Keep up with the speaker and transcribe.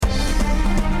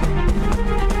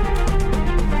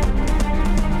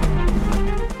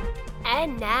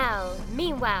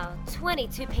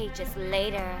22 pages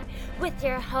later with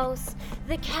your hosts,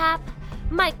 The Cap,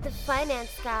 Mike the Finance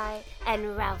Guy,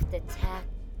 and Ralph the Tech.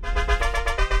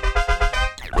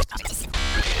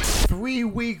 3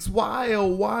 weeks.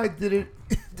 Why did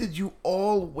you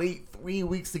all wait 3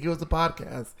 weeks to give us a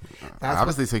podcast?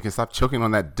 Obviously, so you can stop choking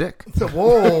on that dick. So,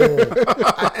 whoa.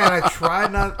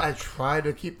 I tried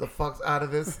to keep the fucks out of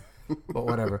this, but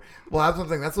whatever. Well, that's one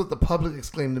thing. That's what the public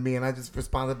exclaimed to me, and I just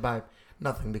responded by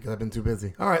nothing because I've been too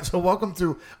busy. All right, so welcome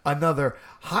to another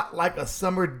hot like a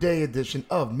summer day edition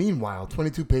of Meanwhile,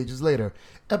 22 pages later,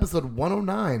 episode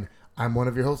 109. I'm one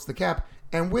of your hosts, The Cap,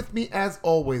 and with me, as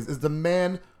always, is the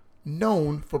man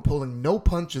known for pulling no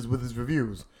punches with his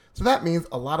reviews. So that means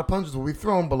a lot of punches will be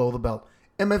thrown below the belt.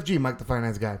 MFG, Mike the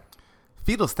Finance Guy.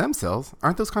 Fetal stem cells,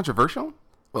 aren't those controversial?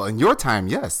 Well, in your time,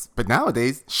 yes. But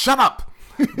nowadays, shut up!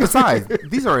 Besides,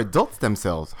 these are adult stem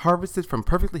cells harvested from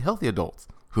perfectly healthy adults,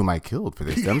 whom I killed for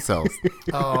their stem cells.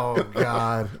 Oh,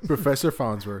 God. Professor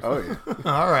Farnsworth. Oh, yeah.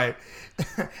 All right.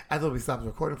 I thought we stopped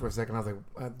recording for a second. I was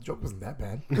like, the joke wasn't that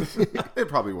bad. It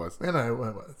probably was. I know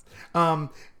it was.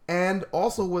 And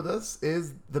also with us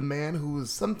is the man who's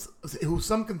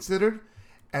some considered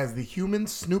as the human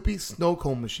Snoopy snow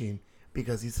cone machine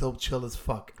because he's so chill as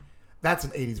fuck. That's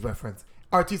an 80s reference.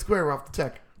 RT Square off the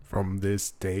tech. From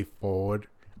this day forward,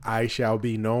 I shall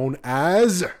be known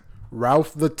as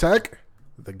Ralph the Tech,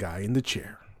 the guy in the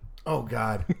chair. Oh,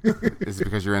 God. Is it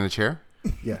because you're in a chair?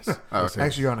 Yes. Oh, okay.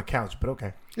 Actually, you're on a couch, but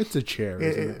okay. It's a chair,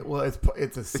 isn't it? Well, it's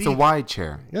a seat. It's a wide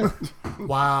chair. Yeah.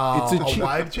 Wow. It's a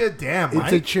wide chair? Damn, It's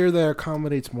Mike. a chair that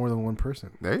accommodates more than one person.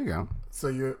 There you go.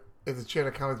 So it's a chair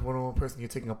that counts one on one person. You're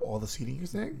taking up all the seating, you're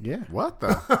saying? Yeah. What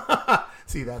the?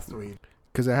 See, that's the read.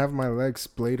 Because I have my legs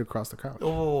splayed across the couch.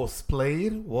 Oh,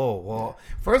 splayed? Whoa.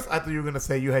 First, I thought you were going to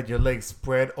say you had your legs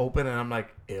spread open, and I'm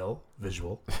like, ill,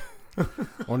 visual.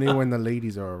 Only when the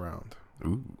ladies are around.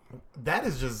 Ooh.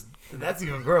 That's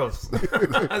even gross.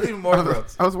 That's even more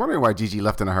gross. I was wondering why Gigi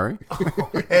left in a hurry.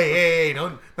 Hey,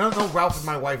 no Ralph is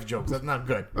my wife jokes. That's not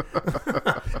good.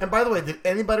 And by the way, did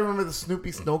anybody remember the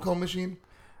Snoopy snow cone machine?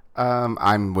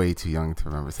 I'm way too young to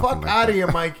remember something Fuck like out that. of here,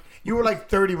 Mike. You were like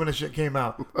 30 when the shit came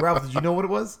out. Ralph, did you know what it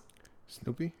was?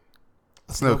 Snoopy?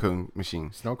 Snow cone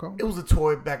machine. Snow cone? It was a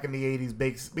toy back in the 80s.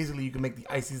 Basically, you can make the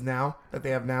ices now that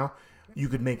they have now. You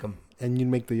could make them. And you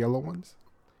make the yellow ones?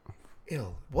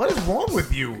 Ew. What is wrong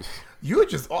with you? You're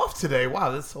just off today. Wow,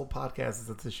 this whole podcast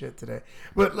is a shit today.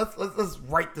 But let's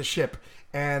right the ship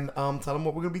and tell them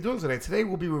what we're going to be doing today. Today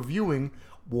we'll be reviewing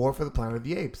War for the Planet of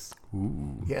the Apes.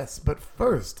 Ooh. Yes, but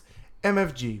first,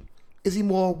 MFG. Is he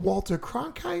more Walter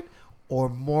Cronkite or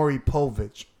Maury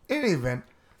Povich? In any event,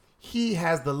 he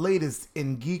has the latest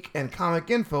in geek and comic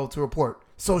info to report.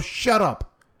 So shut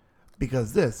up,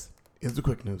 because this is the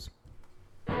quick news.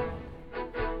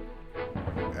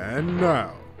 And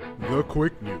now, the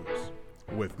quick news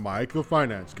with Mike the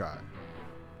Finance Guy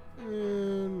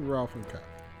and Ralph and Cap.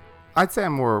 I'd say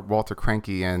I'm more Walter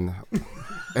Cranky and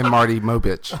Marty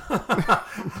Mobitch.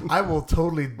 I will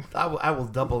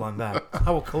double on that. I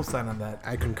will co-sign on that.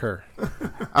 I concur.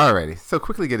 Alrighty, so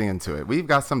quickly getting into it. We've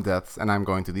got some deaths, and I'm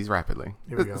going through these rapidly.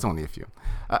 Here we go. It's only a few.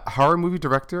 Horror movie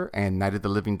director and Night of the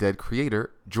Living Dead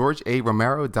creator George A.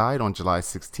 Romero died on July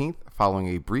 16th following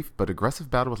a brief but aggressive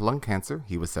battle with lung cancer.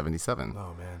 He was 77.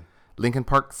 Oh, man. Linkin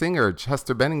Park singer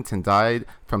Chester Bennington died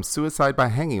from suicide by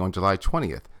hanging on July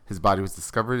 20th. His body was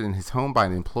discovered in his home by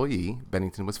an employee.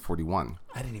 Bennington was 41.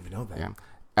 I didn't even know that. Yeah.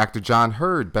 Actor John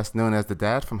Hurd, best known as the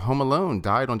dad from Home Alone,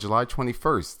 died on July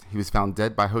 21st. He was found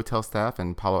dead by hotel staff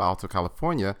in Palo Alto,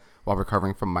 California, while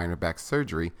recovering from minor back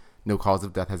surgery. No cause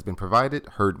of death has been provided.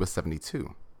 Hurd was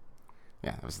 72.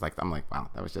 Yeah, it was like, I'm like, wow,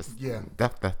 that was just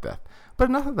death. But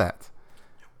enough of that.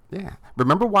 Yeah.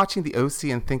 Remember watching The OC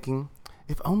and thinking,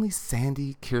 if only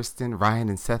Sandy, Kirsten, Ryan,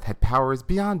 and Seth had powers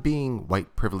beyond being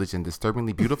white, privileged, and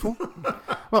disturbingly beautiful?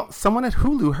 Well, someone at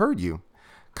Hulu heard you.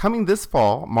 Coming this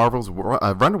fall, Marvel's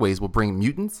Runaways will bring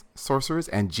mutants, sorcerers,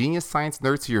 and genius science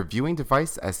nerds to your viewing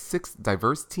device as 6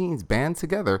 diverse teens band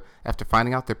together after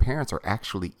finding out their parents are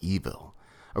actually evil.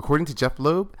 According to Jeff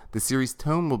Loeb, the series'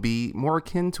 tone will be more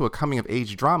akin to a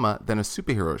coming-of-age drama than a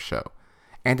superhero show.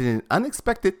 And in an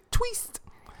unexpected twist,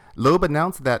 Loeb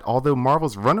announced that although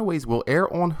Marvel's Runaways will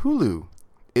air on Hulu,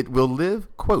 it will live,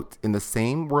 quote, in the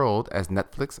same world as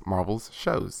Netflix Marvel's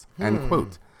shows, end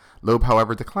quote. Loeb,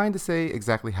 however, declined to say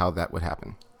exactly how that would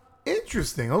happen.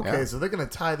 Interesting. Okay, Yeah. so they're going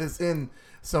to tie this in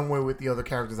some way with the other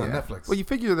characters on Netflix. Well, you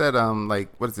figure that,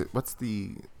 what is it?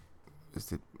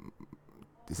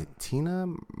 Is it Tina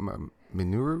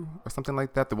Minoru or something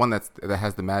like that? The one that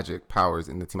has the magic powers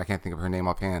in the team. I can't think of her name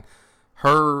offhand.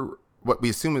 What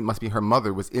we assume it must be her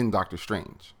mother was in Doctor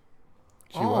Strange.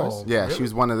 She was. Yeah, really? she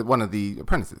was one of the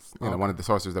apprentices. You know, one of the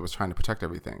sorcerers that was trying to protect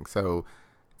everything. So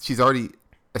she's already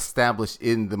established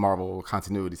in the Marvel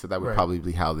continuity. So that would probably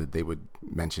be how they would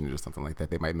mention it or something like that.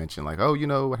 They might mention like, oh, you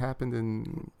know what happened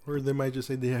in. Or they might just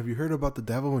say, "Have you heard about the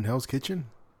devil in Hell's Kitchen?"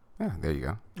 Yeah, there you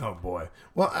go. Oh boy.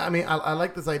 Well, I mean, I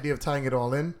like this idea of tying it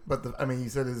all in, but you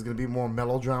said it's going to be more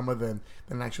melodrama than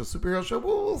an actual superhero show.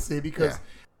 Well, we'll see because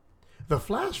the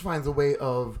Flash finds a way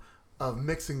of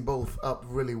mixing both up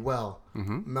really well,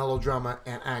 melodrama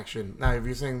and action. Now, if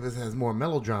you're saying this has more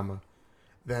melodrama,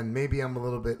 then maybe I'm a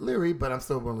little bit leery, but I'm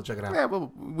still willing to check it out. Yeah,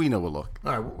 well, we know we'll look.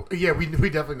 All right. Well, yeah, we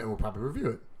definitely know. We'll probably review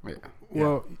it. Yeah.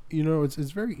 Well, you know, it's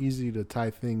very easy to tie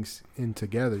things in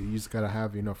together. You just got to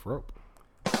have enough rope.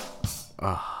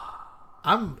 I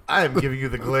am giving you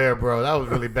the glare, bro. That was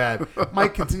really bad.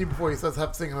 Mike, continue before he starts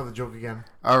saying another joke again.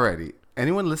 Alrighty.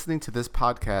 Anyone listening to this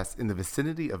podcast in the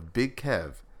vicinity of Big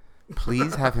Kev,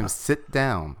 please have him sit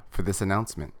down for this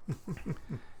announcement.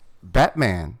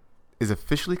 Batman is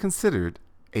officially considered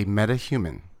a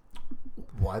meta-human.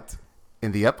 What?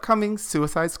 In the upcoming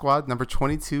Suicide Squad number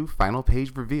 22 final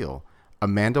page reveal,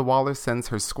 Amanda Waller sends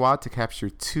her squad to capture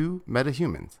 2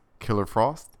 meta-humans, Killer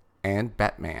Frost and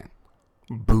Batman.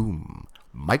 Boom.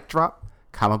 Mic drop,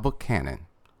 comic book canon.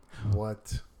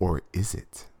 What? Or is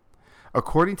it?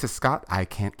 According to Scott, I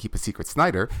Can't Keep a Secret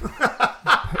Snyder,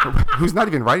 who's not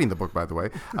even writing the book, by the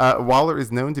way, Waller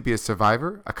is known to be a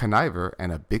survivor, a conniver,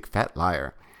 and a big fat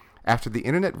liar. After the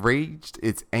internet raged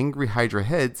its angry Hydra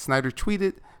head, Snyder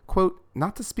tweeted, quote,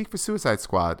 "Not to speak for Suicide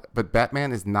Squad, but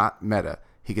Batman is not meta.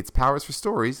 He gets powers for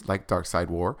stories, like Darkseid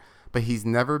War, but he's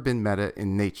never been meta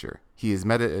in nature. He is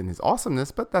meta in his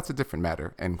awesomeness, but that's a different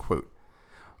matter," end quote.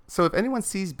 So if anyone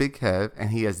sees Big Kev and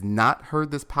he has not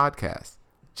heard this podcast,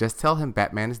 just tell him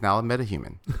Batman is now a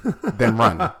metahuman. Then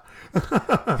run.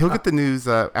 He'll get the news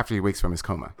after he wakes from his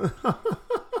coma.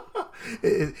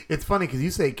 It's funny because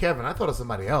you say Kevin. I thought of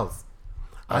somebody else.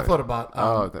 I thought about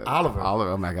Oliver. Oliver,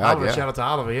 oh my God. Oliver, yeah. shout out to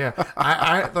Oliver, yeah.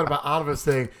 I thought about Oliver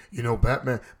saying, you know,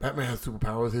 Batman has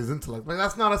superpowers, his intellect. Like,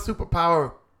 that's not a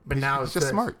superpower. But now it's just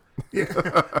smart. Yeah.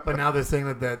 But now they're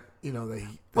saying that you know,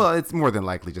 well, it's more than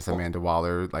likely just Amanda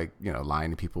Waller, like, you know,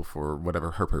 lying to people for whatever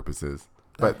her purpose is.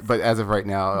 But as of right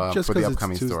now, for the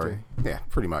upcoming story, yeah,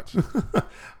 pretty much.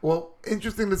 Well,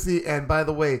 interesting to see. And by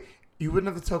the way, you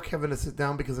wouldn't have to tell Kevin to sit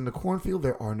down because in the cornfield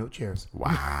there are no chairs.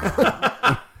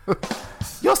 Wow.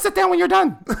 You'll sit down when you're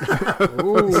done.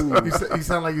 You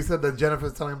sound like you said that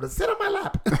Jennifer's telling him to sit on my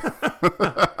lap.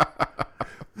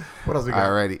 What else we got?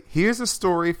 Alrighty. Here's a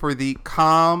story for the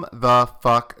Calm the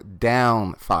Fuck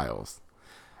Down files.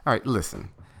 Alright, listen.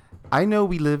 I know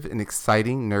we live in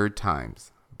exciting nerd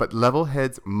times, but level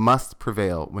heads must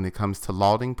prevail when it comes to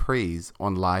lauding praise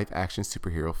on live action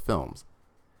superhero films.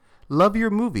 Love your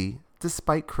movie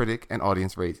despite critic and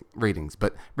audience ratings,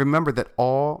 but remember that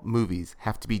all movies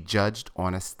have to be judged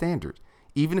on a standard,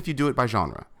 even if you do it by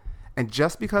genre. And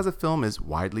just because a film is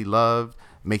widely loved,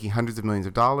 making hundreds of millions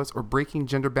of dollars, or breaking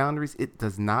gender boundaries, it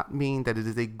does not mean that it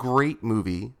is a great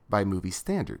movie by movie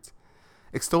standards.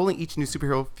 Extolling each new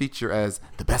superhero feature as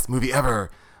the best movie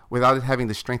ever, without it having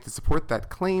the strength to support that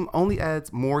claim, only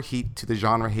adds more heat to the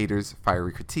genre haters'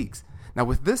 fiery critiques. Now,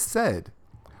 with this said,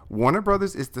 Warner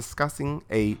Brothers is discussing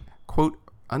a quote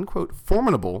unquote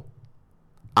formidable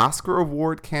Oscar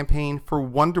award campaign for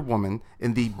Wonder Woman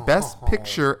in the Best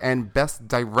Picture and Best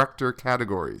Director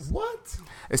categories. What?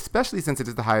 Especially since it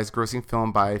is the highest grossing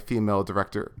film by a female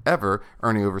director ever,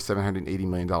 earning over $780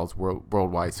 million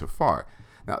worldwide so far.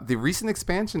 Now, the recent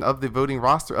expansion of the voting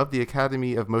roster of the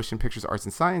Academy of Motion Pictures Arts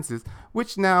and Sciences,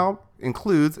 which now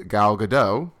includes Gal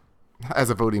Gadot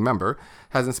as a voting member,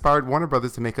 has inspired Warner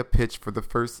Brothers to make a pitch for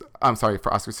Oscar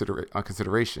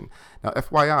consideration. Now,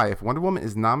 FYI, if Wonder Woman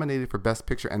is nominated for Best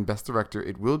Picture and Best Director,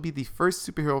 it will be the first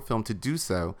superhero film to do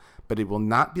so, but it will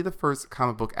not be the first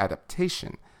comic book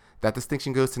adaptation. That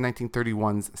distinction goes to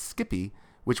 1931's Skippy,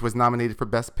 which was nominated for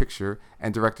Best Picture,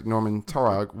 and director Norman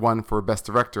Taurog won for Best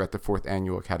Director at the 4th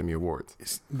Annual Academy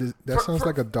Awards. That sounds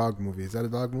like a dog movie. Is that a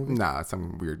dog movie? Nah, it's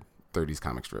some weird 30s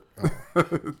comic strip.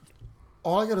 Oh.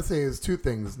 All I gotta say is two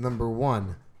things. Number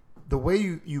one, the way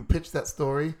you pitched that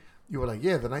story, you were like,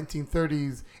 yeah, the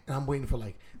 1930s, and I'm waiting for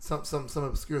like some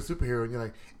obscure superhero, and you're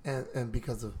like, and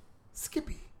because of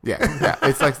Skippy. Yeah.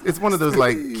 It's one of those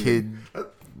like kid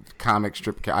comic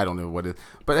strip. I don't know what it is,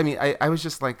 but I mean, I was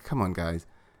just like, come on, guys.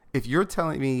 If you're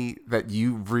telling me that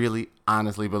you really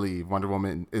honestly believe Wonder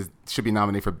Woman should be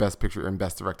nominated for Best Picture and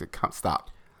Best Director,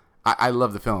 stop. I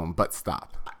love the film, but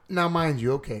stop. Now, mind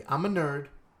you, okay, I'm a nerd.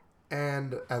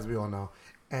 And as we all know,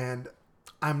 and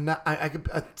I'm not.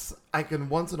 I can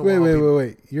once in a while.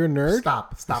 Wait. You're a nerd?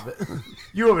 Stop it.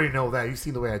 You already know that. You've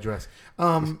seen the way I dress.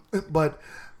 But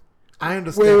I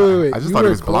understand. Wait. I just You thought he wear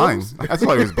was blind. clothes? I just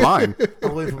thought he was blind. I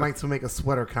was waiting for Mike to make a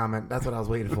sweater comment. That's what I was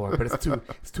waiting for. But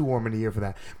it's too warm in the year for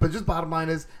that. But just bottom line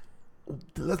is,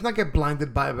 let's not get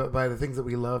blinded by the things that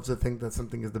we love to think that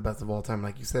something is the best of all time.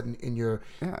 Like you said in your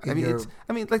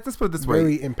like let's put it this way.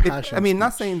 Very impassioned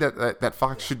not speech. saying that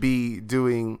Fox should be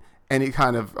doing any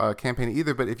kind of campaign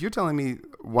either. But if you're telling me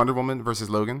Wonder Woman versus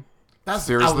Logan,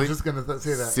 seriously, I was just gonna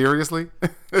say that. Seriously,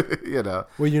 you know.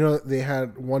 Well, they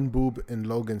had one boob in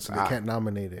Logan, so they can't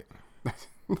nominate it.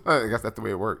 I guess that's the way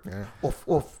it worked. Yeah. I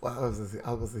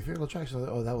was the Fatal Attraction.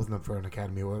 Oh, that was not for an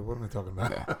Academy Award. What am I talking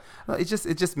about? Yeah. Well, it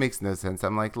just makes no sense.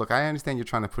 I'm like, look, I understand you're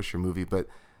trying to push your movie, but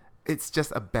it's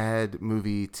just a bad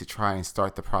movie to try and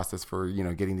start the process for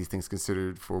getting these things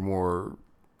considered for more,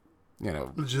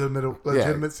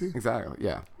 legitimacy. Yeah, exactly.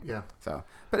 Yeah. Yeah. So,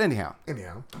 but anyhow,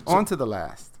 on to the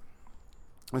last.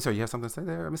 I'm sorry, you have something to say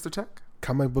there, Mr. Tech?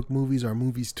 Comic book movies are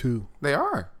movies too. They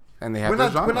are, and they have We're their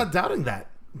not. genre. We're not doubting that.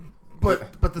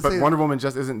 But Wonder Woman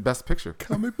just isn't Best Picture.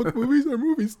 Comic book movies are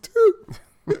movies too.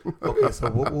 Okay, so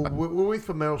we'll wait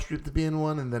for Meryl Streep to be in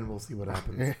one, and then we'll see what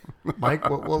happens. Mike,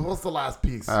 what's the last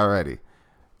piece? Alrighty.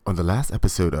 On the last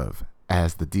episode of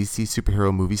As the DC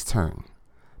Superhero Movies Turn,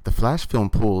 the Flash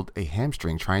film pulled a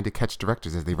hamstring trying to catch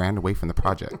directors as they ran away from the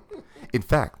project. In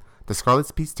fact, the Scarlet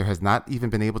Speedster has not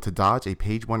even been able to dodge a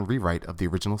page 1 rewrite of the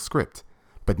original script.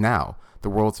 But now, the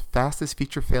world's fastest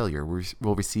feature failure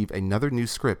will receive another new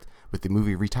script with the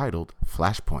movie retitled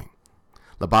Flashpoint.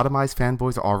 Lobotomized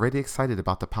fanboys are already excited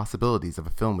about the possibilities of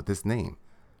a film with this name.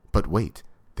 But wait,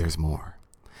 there's more.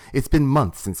 It's been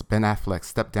months since Ben Affleck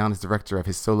stepped down as director of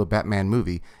his solo Batman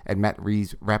movie and Matt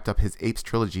Reeves wrapped up his Apes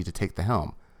trilogy to take the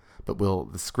helm. But will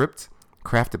the script,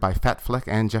 crafted by Fat Fleck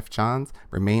and Jeff Johns,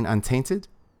 remain untainted?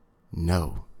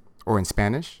 No. Or in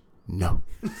Spanish, no.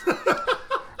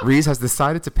 Reeves has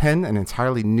decided to pen an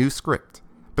entirely new script,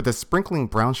 but does sprinkling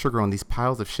brown sugar on these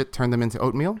piles of shit turn them into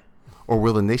oatmeal? Or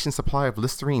will the nation's supply of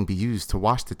Listerine be used to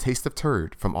wash the taste of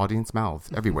turd from audience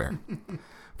mouths everywhere?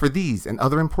 For these and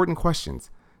other important questions,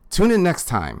 tune in next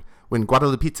time when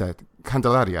Guadalupita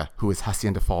Candelaria, who is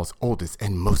Hacienda Falls' oldest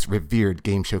and most revered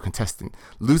game show contestant,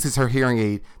 loses her hearing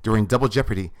aid during Double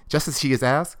Jeopardy just as she is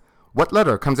asked, "What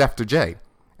letter comes after J?"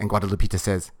 And Guadalupita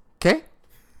says, "K?"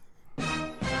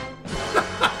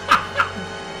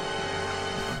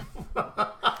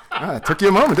 It took you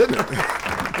a moment, didn't it?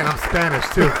 And I'm Spanish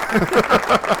too.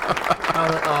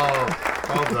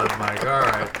 Well done, Mike. All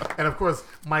right. And of course,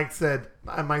 Mike's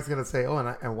gonna say,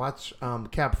 and watch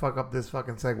Cap fuck up this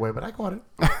fucking segue, but I caught it.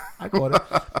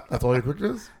 That's all your quick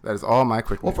news? That is all my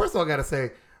quick news. Well, first of all, I gotta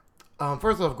say,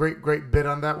 first off, great bit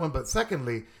on that one. But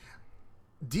secondly,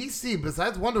 DC,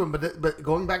 besides Wonder Woman, but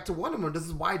going back to Wonder Woman, this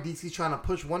is why DC's trying to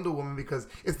push Wonder Woman, because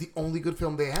it's the only good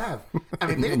film they have. I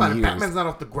mean, think about it. Batman's not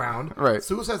off the ground. Right.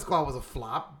 Suicide Squad was a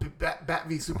flop. Bat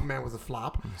v Superman was a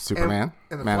flop. Superman.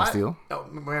 And Man of Steel.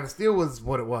 Man of Steel was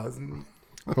what it was.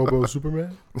 Hobo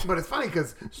Superman. But it's funny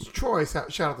because Troy,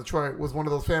 shout out to Troy, was one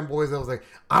of those fanboys that was like,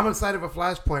 I'm excited for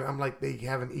Flashpoint. I'm like, they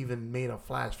haven't even made a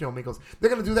Flash film. He goes, they're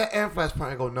going to do that and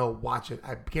Flashpoint. I go, no, watch it.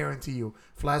 I guarantee you,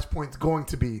 Flashpoint's going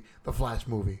to be the Flash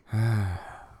movie.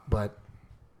 But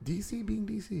DC being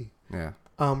DC. Yeah.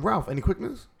 Ralph, any quick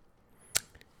news?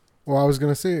 Well, I was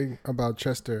going to say about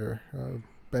Chester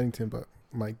Bennington, but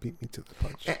Mike beat me to the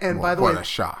punch. And by the way, what a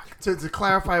shock. To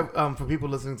clarify for people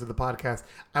listening to the podcast,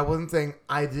 I wasn't saying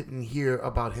I didn't hear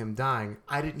about him dying.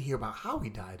 I didn't hear about how he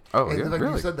died. Oh, and yeah, like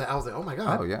really? you said that, I was like, oh my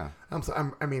God. Oh, yeah.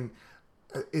 I mean,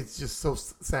 it's just so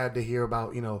sad to hear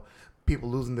about, people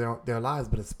losing their lives,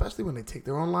 but especially when they take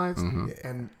their own lives. Mm-hmm.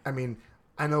 And I mean,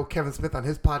 I know Kevin Smith on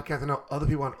his podcast, I know other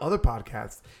people on other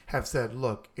podcasts have said,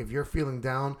 look, if you're feeling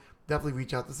down, definitely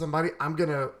reach out to somebody. I'm going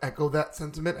to echo that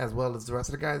sentiment as well as the rest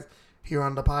of the guys here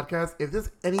on the podcast. If there's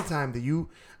any time that you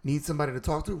need somebody to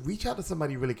talk to, reach out to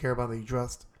somebody you really care about that you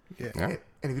trust. Yeah. And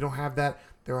if you don't have that,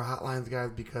 there are hotlines,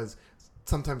 guys, because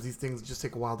sometimes these things just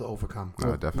take a while to overcome.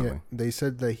 No, definitely. Yeah, they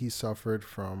said that he suffered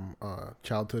from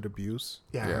childhood abuse.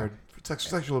 Yeah, I Yeah. heard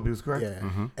sexual abuse, correct? Yeah,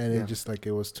 Mm-hmm. and Yeah. it just like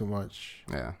it was too much.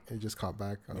 Yeah. It just caught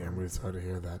back. Yeah, I'm really sorry to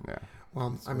hear that. Yeah.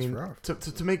 Well, I It's mean, rough.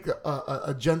 to make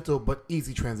a gentle but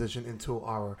easy transition into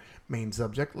our main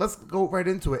subject, let's go right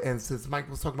into it. And since Mike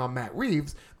was talking about Matt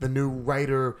Reeves, the new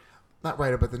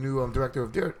the new director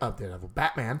of Daredevil,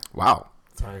 Batman. Wow.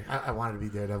 Sorry, I wanted to be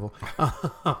Daredevil.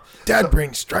 Dad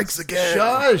Brain strikes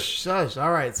again. Shush.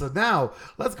 All right, so now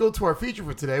let's go to our feature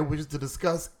for today, which is to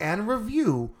discuss and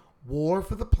review War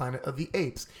for the Planet of the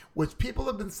Apes, which people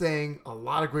have been saying a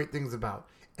lot of great things about.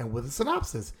 And with a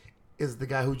synopsis, is the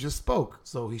guy who just spoke,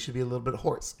 so he should be a little bit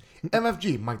hoarse.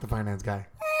 MFG, Mike the Finance Guy.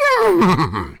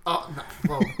 Oh, no.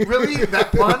 Well, really?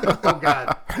 That pun? Oh,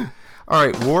 God. All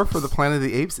right, War for the Planet of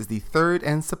the Apes is the third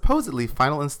and supposedly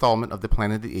final installment of the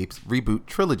Planet of the Apes reboot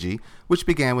trilogy, which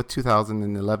began with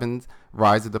 2011's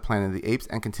Rise of the Planet of the Apes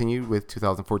and continued with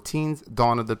 2014's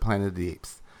Dawn of the Planet of the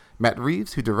Apes. Matt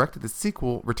Reeves, who directed the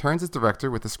sequel, returns as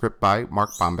director with a script by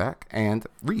Mark Baumbach and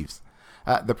Reeves.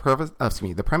 The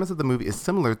premise of the movie is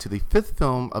similar to the fifth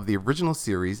film of the original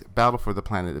series, Battle for the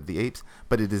Planet of the Apes,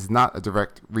 but it is not a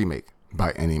direct remake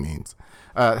by any means,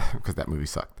 because that movie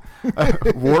sucked.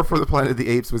 War for the Planet of the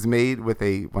Apes was made with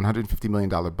a $150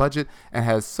 million budget and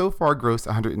has so far grossed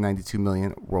 $192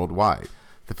 million worldwide.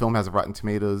 The film has a Rotten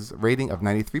Tomatoes rating of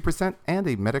 93% and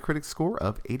a Metacritic score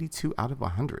of 82 out of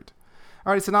 100.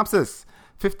 All right, synopsis.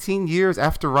 15 years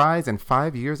after Rise and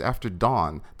 5 years after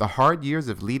Dawn, the hard years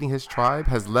of leading his tribe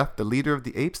has left the leader of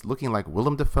the apes looking like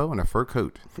Willem Dafoe in a fur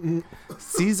coat.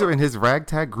 Caesar and his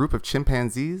ragtag group of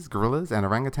chimpanzees, gorillas, and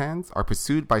orangutans are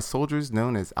pursued by soldiers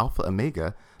known as Alpha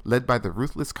Omega, led by the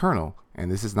ruthless Colonel,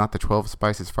 and this is not the 12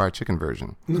 Spices fried chicken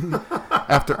version.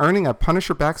 After earning a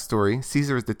Punisher backstory,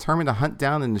 Caesar is determined to hunt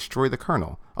down and destroy the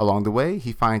Colonel. Along the way,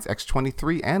 he finds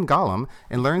X-23 and Gollum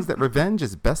and learns that revenge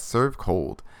is best served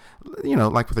cold. You know,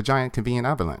 like with a giant convenient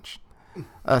avalanche.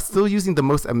 Still using the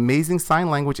most amazing sign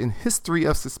language in history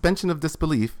of suspension of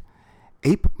disbelief,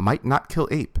 ape might not kill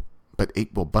ape, but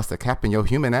ape will bust a cap in your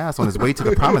human ass on his way to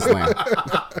the promised land.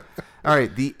 All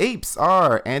right, the apes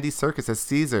are Andy Serkis as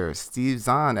Caesar, Steve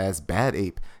Zahn as Bad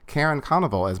Ape, Karen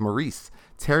Conoval as Maurice,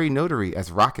 Terry Notary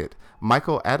as Rocket,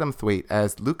 Michael Adamthwaite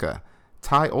as Luca,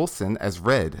 Ty Olson as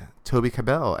Red, Toby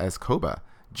Cabell as Koba,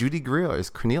 Judy Greer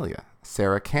as Cornelia,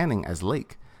 Sarah Canning as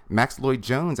Lake, Max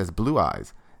Lloyd-Jones as Blue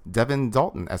Eyes, Devin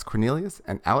Dalton as Cornelius,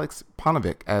 and Alex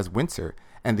Ponovic as Windsor.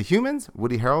 And the humans,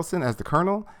 Woody Harrelson as the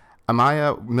Colonel,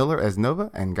 Amaya Miller as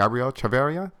Nova, and Gabrielle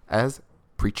Chavarria as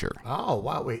Preacher. Oh,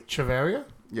 wow. Wait, Chavarria?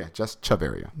 Yeah, just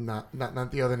Chavarria. Not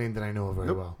the other name that I know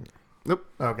very well. Nope.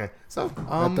 Okay, so,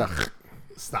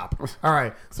 stop. All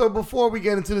right, so before we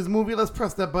get into this movie, let's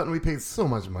press that button we paid so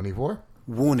much money for.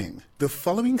 Warning. The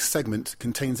following segment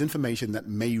contains information that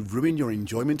may ruin your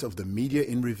enjoyment of the media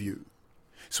in review.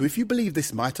 So if you believe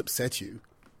this might upset you,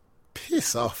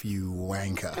 piss off, you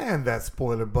wanker. And that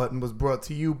spoiler button was brought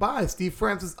to you by Steve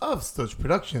Francis of Stush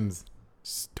Productions.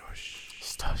 Stush.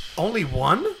 Only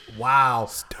one? Wow.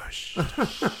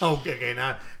 Stush. Okay,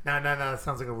 now, that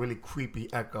sounds like a really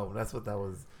creepy echo. That's what that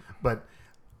was. But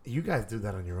you guys do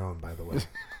that on your own, by the way.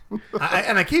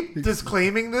 I keep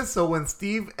disclaiming this, so when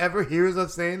Steve ever hears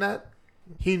us saying that,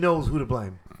 he knows who to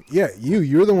blame. Yeah,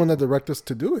 you're the one that directed us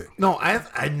to do it. No,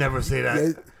 I never say that.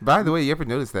 Yeah. By the way, you ever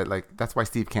notice that? Like, that's why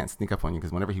Steve can't sneak up on you,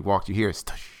 because whenever he walks, you hear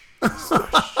stush.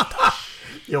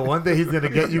 Yo, one day he's going to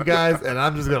get you guys, and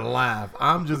I'm just going to laugh.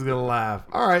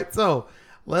 All right, so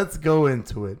let's go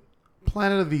into it.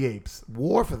 Planet of the Apes.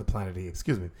 War for the Planet of the Apes.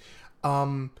 Excuse me.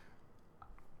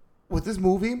 With this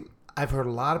movie, I've heard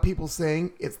a lot of people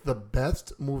saying it's the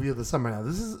best movie of the summer. Now,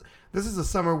 this is a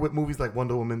summer with movies like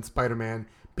Wonder Woman, Spider-Man,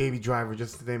 Baby Driver,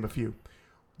 just to name a few.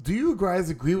 Do you guys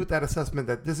agree with that assessment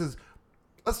that this is,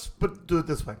 do it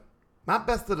this way, not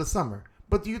best of the summer,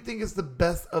 but do you think it's the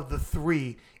best of the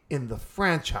three in the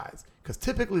franchise? Because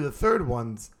typically the third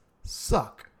ones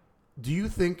suck. Do you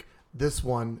think this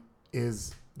one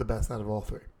is the best out of all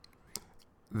three?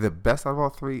 The best out of all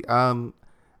three?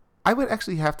 I would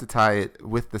actually have to tie it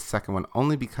with the second one,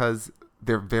 only because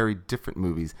they're very different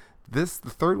movies. The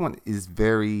third one is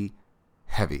very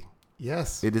heavy.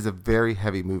 Yes. It is a very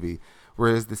heavy movie.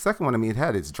 Whereas the second one, I mean, it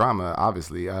had its drama,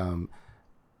 obviously,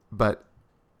 but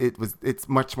it's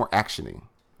much more actioning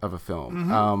of a film.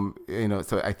 Mm-hmm.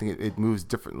 So I think it moves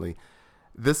differently.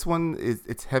 This one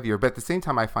it's heavier, but at the same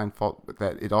time, I find fault with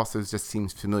that it also just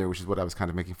seems familiar, which is what I was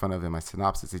kind of making fun of in my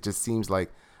synopsis. It just seems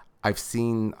like I've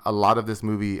seen a lot of this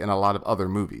movie and a lot of other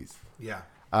movies. Yeah.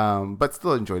 But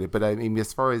still enjoyed it. But I mean,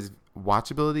 as far as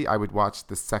watchability, I would watch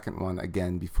the second one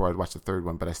again before I'd watch the third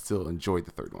one, but I still enjoyed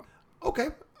the third one. Okay.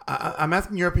 I'm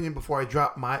asking your opinion before I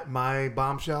drop my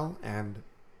bombshell, and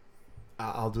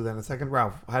I'll do that in a second.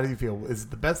 Ralph, how do you feel? Is it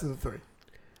the best of the three?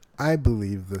 I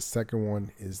believe the second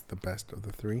one is the best of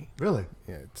the three. Really?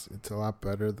 Yeah, it's a lot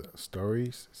better. The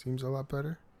story seems a lot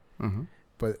better. Mm-hmm.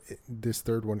 But this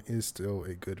third one is still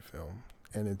a good film,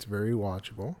 and it's very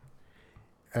watchable.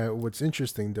 What's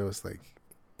interesting, though, is like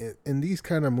in these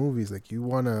kind of movies, like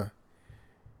you're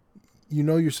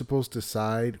supposed to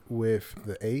side with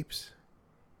the apes,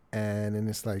 and then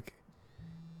it's like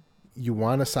you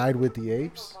want to side with the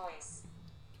apes.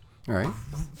 All right.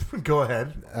 Go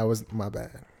ahead. That was my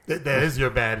bad. That is your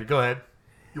bad. Go ahead.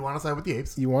 You want to side with the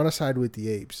apes? You want to side with the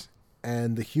apes,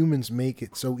 and the humans make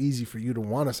it so easy for you to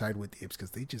want to side with the apes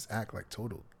because they just act like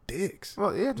total dicks.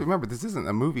 Well, you have to remember, this isn't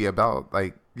a movie about,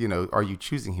 like, you know, are you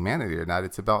choosing humanity or not?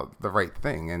 It's about the right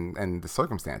thing and the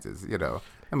circumstances, you know.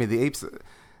 I mean, the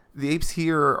apes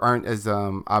here aren't as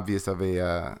obvious of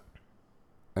an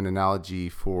analogy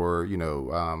for, you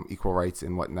know, equal rights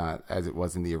and whatnot as it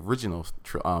was in the original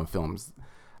films.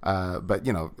 But,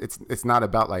 you know, it's not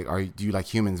about, like, do you like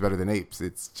humans better than apes?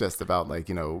 It's just about, like,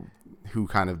 you know, who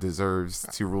kind of deserves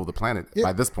to rule the planet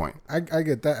by this point. I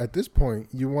get that. At this point,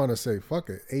 you want to say, fuck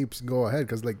it, apes, go ahead.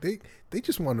 Because, like, they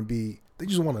just want to they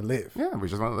just want to live. Yeah, we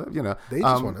just want to live, you know. They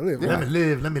just want to live.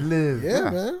 Let me live. Yeah,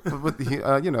 man. But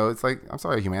you know, it's like, I'm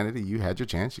sorry, humanity, you had your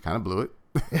chance. You kind of blew it.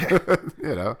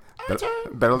 You know,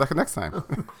 better luck next time.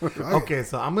 Okay,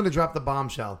 so I'm going to drop the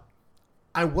bombshell.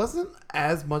 I wasn't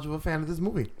as much of a fan of this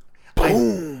movie.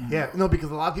 Boom.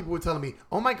 Because a lot of people were telling me,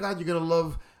 oh my God, you're going to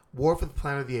love War for the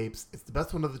Planet of the Apes. It's the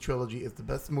best one of the trilogy. It's the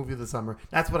best movie of the summer.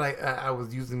 That's what I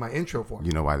was using my intro for.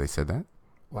 You know why they said that?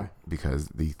 Why? Because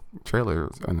the trailer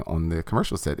on the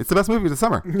commercial said it's the best movie of the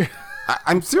summer.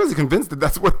 I'm seriously convinced that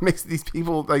that's what makes these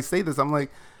people like say this. I'm like,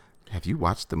 have you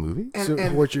watched the movie? So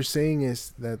what you're saying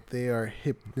is that they are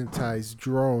hypnotized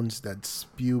drones that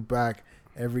spew back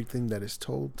everything that is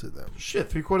told to them. Shit,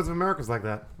 3/4 of America's like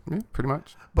that. Yeah, pretty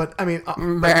much. But I mean,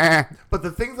 but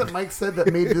the things that Mike said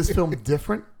that made this film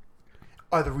different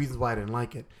are the reasons why I didn't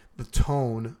like it. The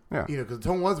tone, because the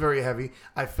tone was very heavy.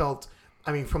 I felt,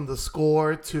 from the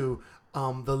score to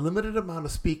the limited amount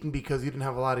of speaking because you didn't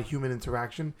have a lot of human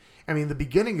interaction. The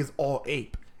beginning is all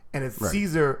ape. And it's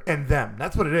Caesar and them.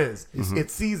 That's what it is. Mm-hmm.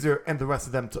 It's Caesar and the rest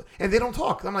of them. And they don't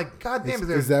talk. I'm like, God damn it.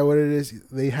 Is that what it is?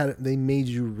 They made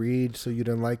you read so you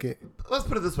didn't like it? Let's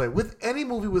put it this way. With any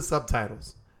movie with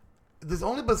subtitles, there's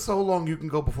only but so long you can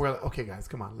go before you're like, okay, guys,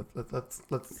 come on. Let's.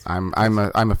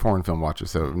 I'm a foreign film watcher,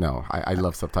 so no, I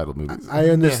love subtitled movies. I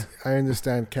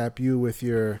understand, Cap. You with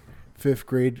your 5th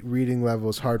grade reading level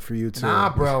is hard for you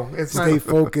to bro. It's stay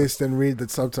focused and read the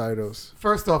subtitles.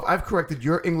 First off, I've corrected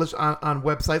your English on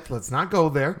websites. Let's not go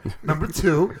there. Number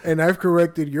 2. And I've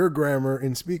corrected your grammar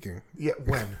in speaking. Yeah,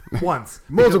 when? Once.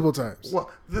 Multiple times.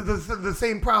 Well, the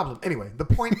same problem. Anyway, the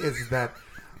point is that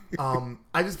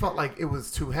I just felt like it was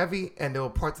too heavy, and there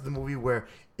were parts of the movie where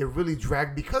it really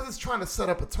dragged because it's trying to set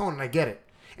up a tone, and I get it.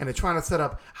 And they're trying to set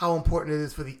up how important it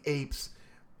is for the apes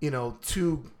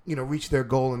to reach their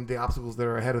goal and the obstacles that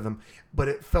are ahead of them. But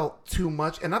it felt too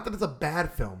much. And not that it's a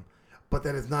bad film, but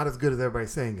that it's not as good as everybody's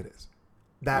saying it is.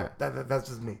 That's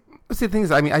just me. See, the thing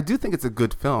is, I do think it's a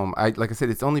good film. Like I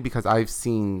said, it's only because I've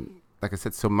seen, like I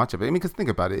said, so much of it. Because think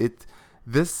about it.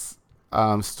 This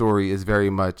story is very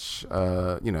much,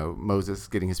 Moses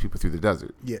getting his people through the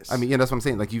desert. Yes. that's what I'm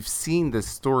saying. Like, you've seen this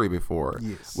story before,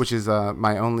 yes, which is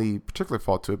my only particular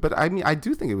fault to it. But I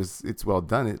do think it's well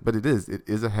done. But it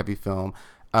is a heavy film.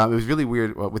 It was really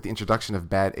weird with the introduction of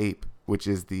Bad Ape, which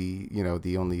is the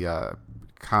only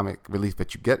comic relief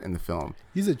that you get in the film.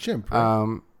 He's a chimp,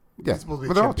 right? Yes, they're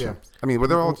all chimps.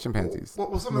 They're all chimpanzees.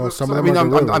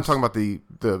 I'm talking about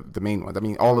the main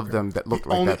ones. All of them that look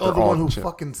like that. The only other one who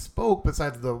fucking spoke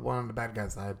besides the one on the bad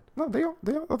guy's side. No, they all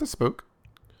others spoke.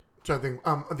 So I think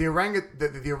the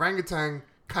orangutan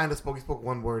kind of spoke. He spoke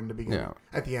one word in the beginning. Yeah.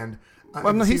 At the end.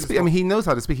 He knows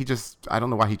how to speak. He just, I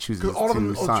don't know why he chooses to sign. All of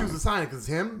them choose to sign it because it's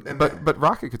him. But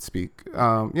Rocket could speak. That's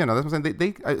what I'm saying.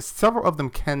 They several of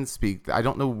them can speak. I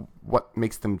don't know what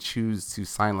makes them choose to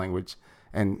sign language.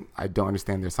 And I don't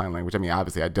understand their sign language.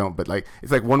 Obviously I don't, but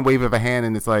it's like one wave of a hand,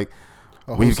 and it's like,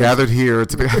 we've gathered here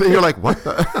to be. You're like, what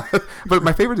the? But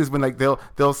my favorite is when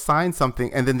they'll sign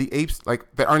something, and then the apes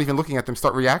that aren't even looking at them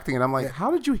start reacting, and I'm like, how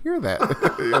did you hear that?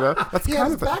 That's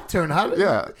kind of back turn. How did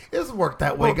it doesn't work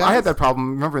that way, guys? I had that problem.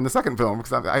 Remember in the second film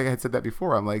because I had said that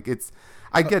before. I'm like,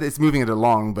 I get it's moving it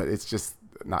along, but it's just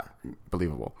not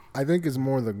believable. I think it's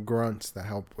more the grunts that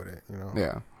help with it.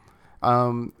 Yeah.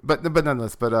 But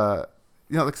nonetheless,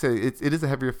 like I said, it is a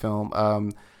heavier film,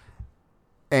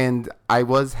 and I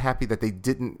was happy that they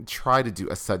didn't try to do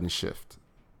a sudden shift,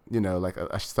 like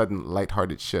a sudden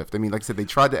lighthearted shift. Like I said, they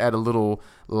tried to add a little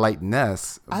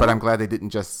lightness, but I'm glad they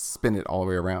didn't just spin it all the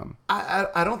way around.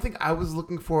 I don't think I was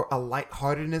looking for a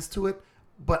lightheartedness to it,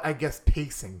 but I guess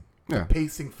pacing. Yeah. The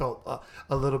pacing felt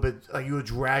a little bit like you were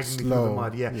dragging me through the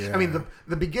mud. Yeah.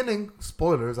 The beginning,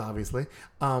 spoilers, obviously,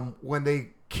 when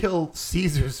they kill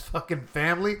Caesar's fucking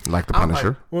family. Like the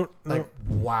Punisher.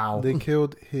 Wow. They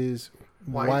killed his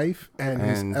wife and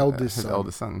his eldest son. His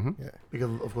eldest son. Mm-hmm. Yeah.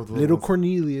 Because, of course, little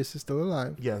Cornelius is still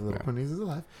alive. Yeah, Cornelius is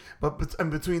alive. But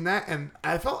between that and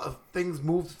I felt things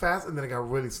moved fast and then it got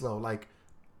really slow. Like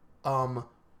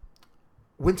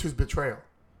Winter's betrayal.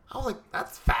 I was like,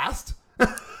 that's fast.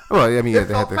 Well, I mean, yeah, It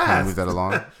they had felt to kind of fast. move that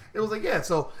along. It was like, yeah,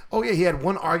 so, he had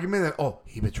one argument and,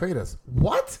 he betrayed us.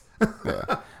 What?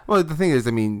 Yeah. Well, the thing is,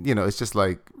 I mean, it's just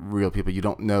like real people. You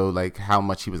don't know like how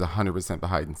much he was 100%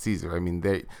 behind Caesar. I mean,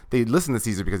 they listen to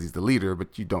Caesar because he's the leader,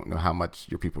 but you don't know how much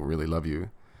your people really love you.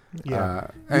 Yeah.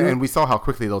 And we saw how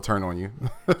quickly they'll turn on you.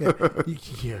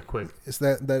 Yeah, quick. It's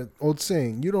that old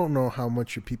saying, you don't know how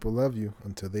much your people love you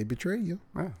until they betray you.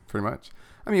 Yeah, pretty much.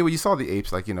 I mean, when you saw the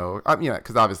apes, like,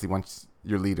 because obviously once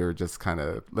your leader just kind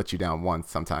of lets you down once,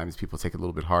 sometimes people take it a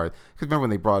little bit hard. Because remember when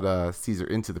they brought Caesar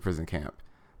into the prison camp,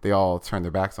 they all turned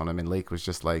their backs on him, and Lake was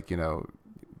just like,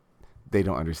 they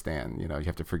don't understand. You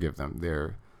have to forgive them.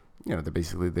 They're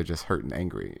they're just hurt and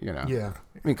angry. Yeah. I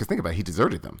mean, because think about it, he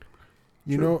deserted them.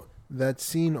 You know, that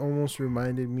scene almost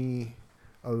reminded me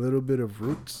a little bit of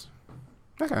Roots.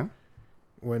 Okay.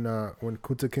 When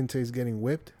Kunta Kinte is getting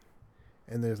whipped,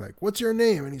 and there's like, "What's your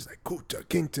name?" and he's like, "Kunta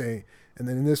Kinte." And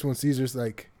then in this one, Caesar's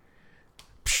like,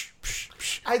 psh, psh,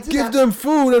 psh, "Give them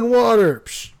food and water.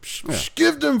 Psh, psh, psh,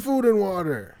 give them food and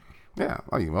water." Yeah.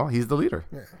 Well, he's the leader.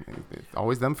 Yeah. It's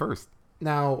always them first.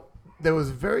 Now, there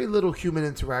was very little human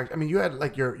interaction. I mean, you had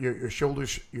like your shoulder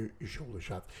your shoulder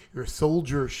shots, your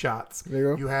soldier shots. There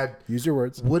you go. You had Use your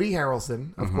words. Woody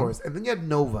Harrelson, of course, and then you had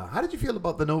Nova. How did you feel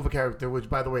about the Nova character? Which,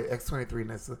 by the way, X-23,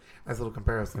 nice little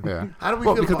comparison. Yeah. How do we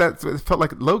well, feel because about? it felt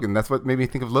like Logan. That's what made me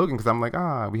think of Logan, because I'm like,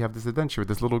 we have this adventure with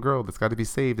this little girl that's got to be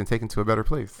saved and taken to a better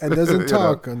place. And doesn't You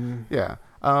talk. know? And Yeah.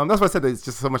 That's why I said that it's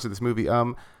just so much of this movie.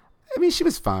 I mean, she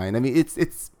was fine. I mean,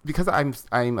 it's because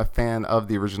I'm a fan of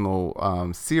the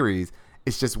original series.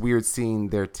 It's just weird seeing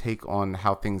their take on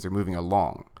how things are moving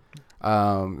along.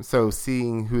 So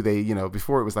seeing who they,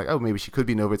 before it was like, oh, maybe she could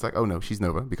be Nova. It's like, oh no, she's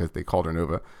Nova because they called her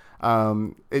Nova.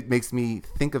 It makes me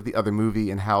think of the other movie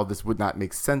and how this would not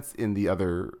make sense in the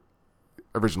other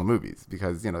original movies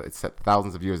because, it's set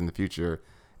thousands of years in the future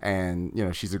and,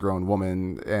 she's a grown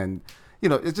woman and,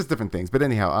 it's just different things. But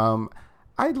anyhow,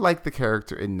 I like the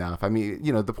character enough. I mean,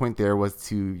 the point there was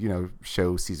to,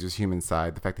 show Caesar's human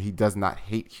side, the fact that he does not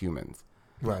hate humans.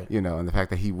 Right. And the fact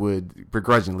that he would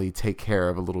begrudgingly take care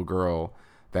of a little girl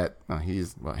that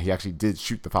he actually did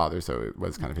shoot the father, so it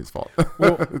was kind of his fault.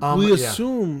 well, we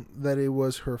assume that it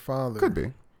was her father. Could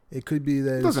be. It could be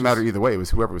that It doesn't matter either way. It was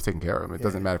whoever was taking care of him. It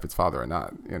doesn't matter if it's father or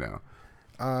not,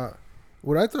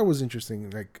 What I thought was interesting,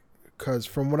 because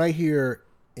from what I hear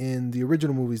in the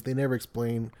original movies, they never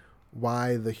explain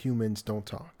why the humans don't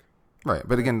talk. Right,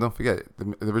 but again, don't forget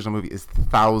the original movie is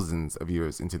thousands of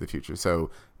years into the future,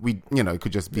 so it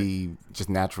could just be just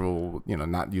natural,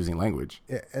 not using language.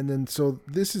 Yeah, and then so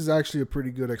this is actually a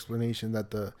pretty good explanation that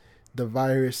the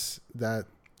virus that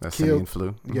killed Simian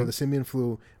flu, the simian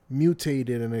flu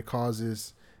mutated and it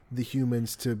causes the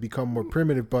humans to become more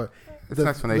primitive. But it's an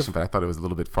explanation, but I thought it was a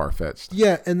little bit far fetched.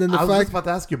 Yeah, and then I was just about to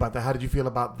ask you about that. How did you feel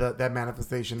about that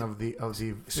manifestation of the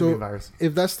simian virus?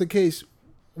 If that's the case,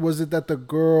 was it that the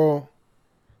girl?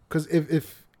 Because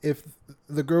if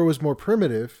the girl was more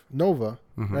primitive, Nova,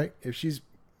 right? If she's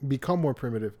become more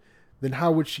primitive, then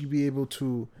how would she be able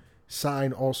to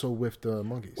sign also with the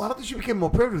monkeys? Well, I don't think she became more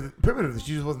primitive.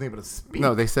 She just wasn't able to speak.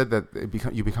 No, they said that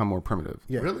you become more primitive.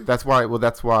 Yeah. Really? That's why. Well,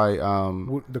 that's why.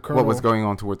 The colonel, what was going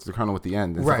on towards the colonel at the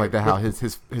end and stuff like that? How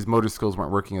his motor skills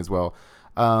weren't working as well.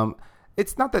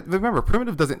 It's not that. Remember,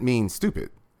 primitive doesn't mean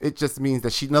stupid. It just means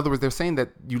that in other words, they're saying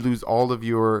that you lose all of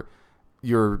your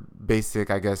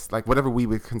basic, I guess, like whatever we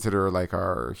would consider like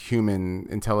our human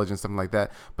intelligence, something like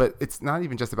that. But it's not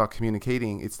even just about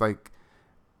communicating. It's like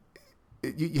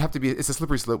you have to be. It's a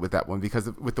slippery slope with that one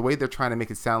because with the way they're trying to make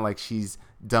it sound like she's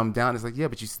dumbed down. It's like, yeah,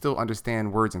 but you still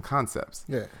understand words and concepts.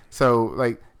 Yeah. So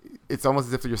like it's almost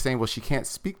as if you're saying, well, she can't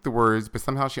speak the words, but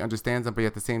somehow she understands them. But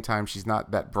at the same time, she's not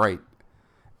that bright.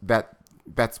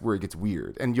 That's where it gets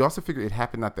weird. And you also figure it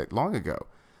happened not that long ago.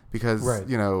 Because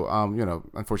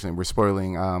unfortunately, we're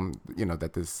spoiling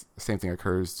that this same thing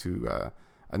occurs to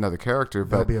another character.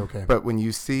 But That'll be okay. But when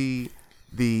you see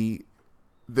the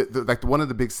like one of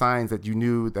the big signs that you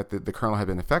knew that the colonel had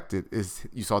been affected is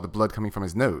you saw the blood coming from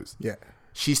his nose. Yeah.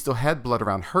 She still had blood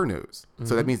around her nose,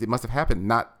 so that means it must have happened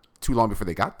not too long before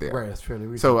they got there. Right, that's fairly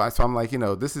recent. So I'm like,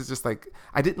 this is just like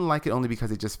I didn't like it only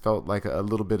because it just felt like a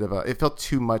little bit of it felt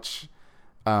too much.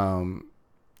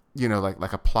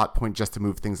 Like a plot point just to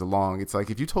move things along. It's like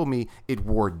if you told me it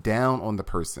wore down on the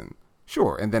person,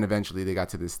 sure, and then eventually they got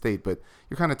to this state, but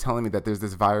you're kind of telling me that there's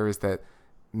this virus that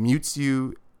mutes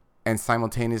you and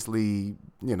simultaneously,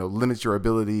 limits your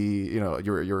ability,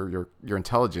 your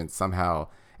intelligence somehow,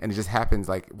 and it just happens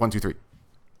like 1, 2, 3.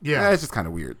 Yeah, it's just kind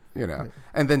of weird,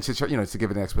 And then to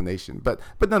give it an explanation, but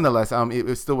nonetheless,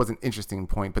 it still was an interesting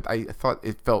point, but I thought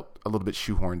it felt a little bit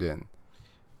shoehorned in.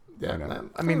 Yeah, You know?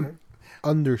 I mean,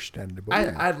 Understandable.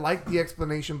 I like the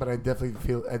explanation, but I definitely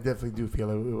do feel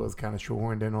it was kind of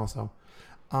shoehorned in. Also,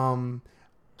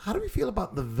 how do we feel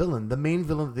about the villain, the main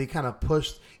villain that they kind of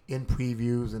pushed in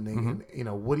previews, and they, you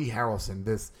know, Woody Harrelson.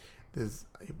 This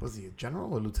was he a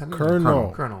general or lieutenant?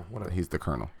 Colonel. Whatever. He's the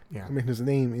colonel. Yeah. I mean, his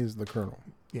name is the Colonel.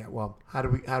 Yeah. Well, how do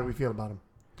we feel about him?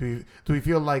 Do we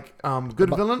feel like good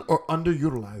villain or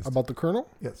underutilized? About the Colonel?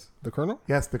 Yes. The Colonel?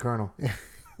 Yes, the Colonel.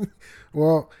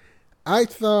 Well, I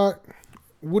thought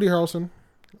Woody Harrelson,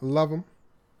 love him,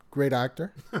 great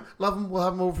actor. Love him. We'll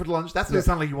have him over for lunch. That's what it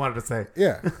sounded like you wanted to say.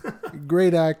 Yeah,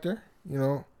 great actor, you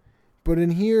know. But in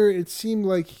here, it seemed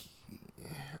like,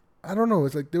 I don't know,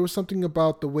 it's like there was something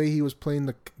about the way he was playing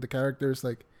the characters,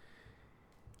 like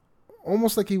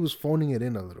almost like he was phoning it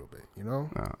in a little bit, you know?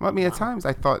 I mean, at times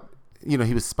I thought, you know,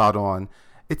 he was spot on.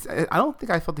 I don't think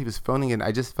I felt he was phoning it.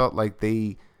 I just felt like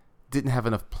they didn't have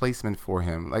enough placement for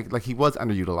him. Like he was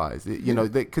underutilized, you know,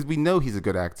 because we know he's a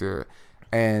good actor,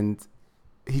 and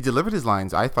he delivered his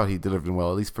lines. I thought he delivered them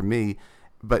well, at least for me.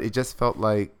 But it just felt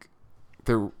like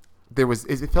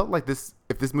it felt like this.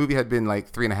 If this movie had been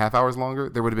like 3.5 hours longer,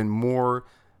 there would have been more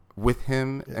with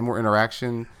him and more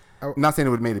interaction. I'm not saying it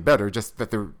would have made it better, just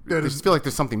that I just feel like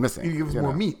there's something missing. You give us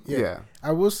more meat. Yeah.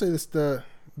 I will say this: the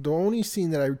only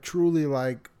scene that I truly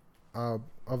like of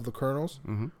the Colonel's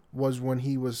was when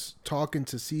he was talking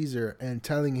to Caesar and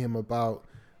telling him about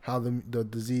how the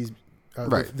disease,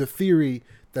 the theory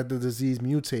that the disease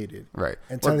mutated, right,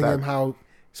 and telling him how,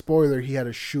 spoiler, he had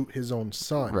to shoot his own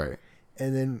son, right,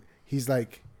 and then he's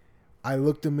like, I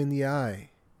looked him in the eye,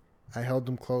 I held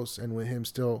him close, and with him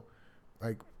still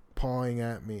like pawing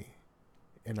at me,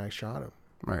 and I shot him,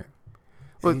 right.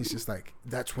 And he's just like,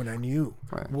 that's when I knew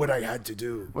what I had to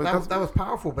do. Well, that was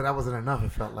powerful, but that wasn't enough.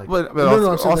 It felt like. But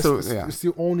no, also it's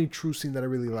the only true scene that I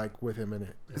really like with him in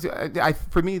it.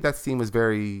 For me, that scene was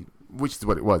which is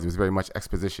what it was. It was very much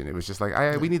exposition. It was just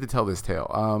like, we need to tell this tale,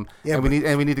 and we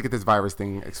need to get this virus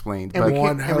thing explained. And but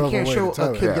we can't show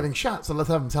a kid getting shot, so let's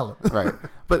have him tell it. Right,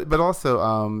 but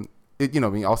also.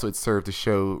 It served to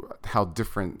show how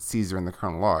different Caesar and the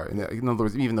Colonel are. In other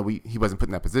words, even though he wasn't put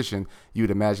in that position, you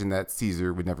would imagine that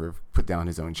Caesar would never have put down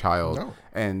his own child. No.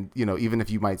 And, even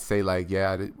if you might say, like,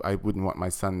 I wouldn't want my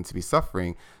son to be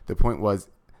suffering, the point was,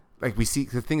 like, we see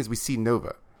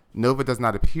Nova. Nova does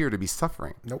not appear to be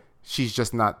suffering. Nope. She's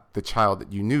just not the child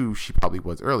that you knew she probably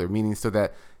was earlier, meaning so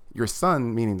that your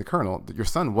son, meaning the Colonel, your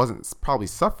son wasn't probably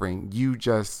suffering. You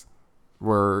just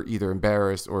were either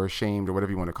embarrassed or ashamed or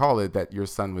whatever you want to call it, that your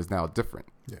son was now different.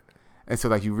 Yeah. And so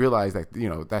like you realize that,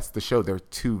 that's the show. They're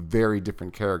two very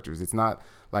different characters. It's not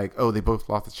like, oh, they both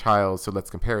lost a child, so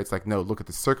let's compare. It's like, no, look at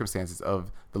the circumstances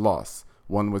of the loss.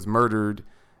 One was murdered,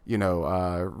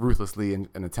 ruthlessly in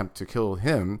an attempt to kill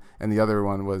him, and the other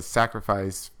one was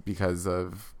sacrificed because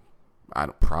of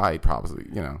pride, probably,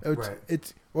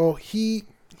 Right.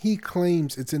 He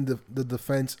claims it's in the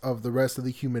defense of the rest of the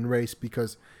human race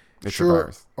because it's a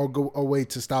virus. A way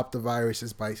to stop the virus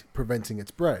is by preventing its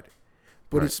spread.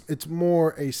 But it's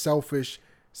more a selfish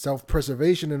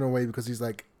self-preservation in a way, because he's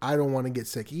like, I don't want to get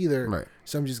sick either. Right.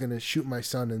 So I'm just going to shoot my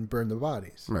son and burn the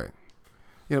bodies. Right.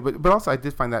 But also I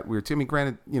did find that weird too. I mean,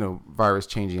 granted, virus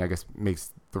changing, I guess,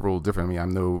 makes the rule different. I mean,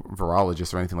 I'm no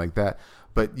virologist or anything like that,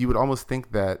 but you would almost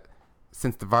think that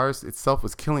since the virus itself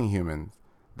was killing humans,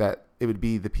 that it would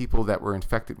be the people that were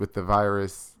infected with the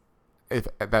virus. If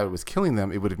that was killing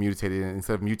them, it would have mutated, and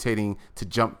instead of mutating to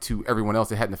jump to everyone else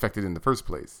it hadn't affected in the first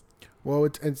place. Well,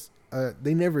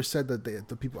 they never said that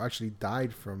the people actually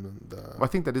died from the. Well, I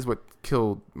think that is what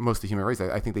killed most of the human race.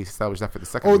 I think they established that for the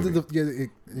second movie.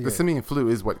 The simian flu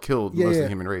is what killed most of the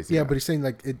human race. Yeah, but he's saying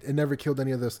like it never killed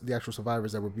any of the actual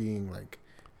survivors that were being like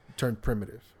turned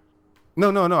primitive.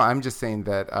 No. I'm just saying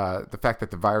that the fact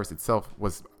that the virus itself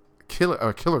was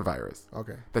a killer virus.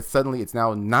 Okay. That suddenly it's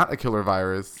now not a killer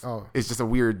virus. Oh. It's just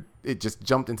it just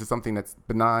jumped into something that's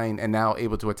benign and now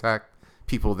able to attack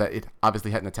people that it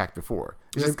obviously hadn't attacked before.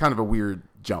 It's just kind of a weird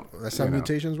jump. That's how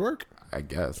mutations work? I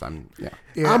guess. I'm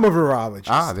a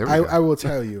virologist. There we go. I will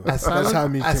tell you. As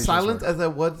silent as I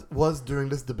was during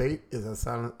this debate is as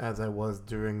silent as I was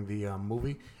during the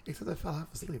movie, except I fell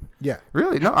half asleep. Yeah.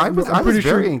 Really? No, I was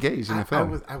very engaged in the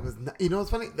film. I was not, it's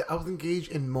funny. I was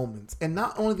engaged in moments, and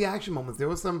not only the action moments. There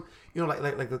was some,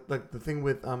 like the thing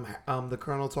with the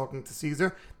Colonel talking to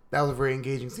Caesar. That was a very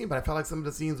engaging scene, but I felt like some of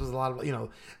the scenes was a lot of,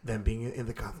 them being in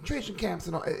the concentration camps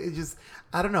and all. It just,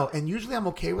 I don't know. And usually I'm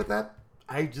okay with that.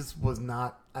 I just was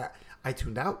not. I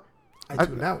tuned out. I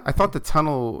thought the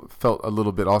tunnel felt a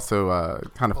little bit also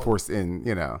kind of forced in,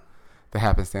 the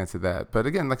happenstance of that. But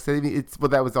again, like I said,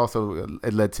 that was also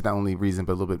it led to not only reason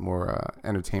but a little bit more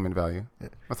entertainment value. Yeah.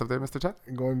 What's up there, Mr. Chet?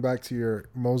 Going back to your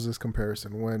Moses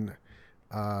comparison, when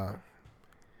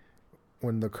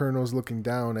the colonel's looking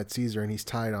down at Caesar and he's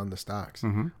tied on the stocks,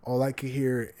 all I could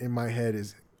hear in my head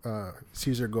is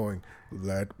Caesar going,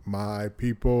 "Let my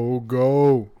people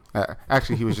go."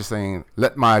 Actually, he was just saying,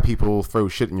 "Let my people throw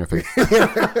shit in your face."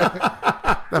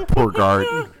 That poor guard.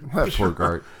 That poor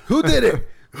guard. Who did it?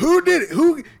 Who did it?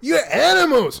 Who? You're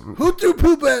animals. Who threw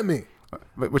poop at me?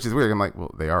 Which is weird. I'm like,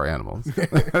 well, they are animals,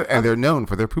 and they're known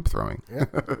for their poop throwing. Yeah.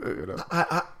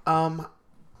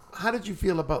 How did you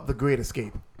feel about The Great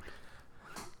Escape?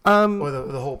 Or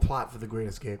the whole plot for The Great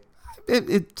Escape?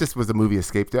 It just was a movie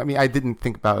escape. I mean, I didn't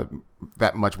think about it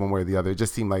that much one way or the other. It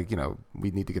just seemed like,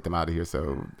 we need to get them out of here.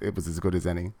 So it was as good as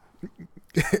any.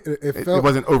 It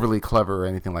wasn't overly clever or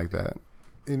anything like that.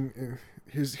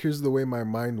 Here's the way my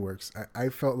mind works. I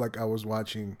felt like I was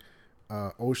watching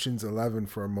Ocean's 11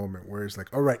 for a moment, where it's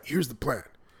like, all right, here's the plan,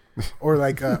 or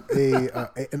like an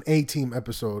A-Team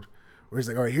episode where it's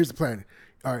like, all right, here's the plan.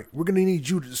 All right, we're gonna need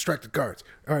you to distract the guards.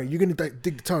 All right, you're gonna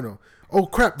dig the tunnel. Oh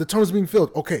crap, the tunnel's being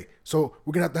filled. Okay, so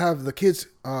we're gonna have the kids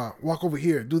walk over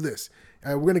here, do this.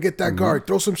 We're gonna get that guard,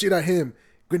 throw some shit at him.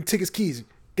 We're gonna take his keys,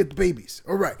 get the babies.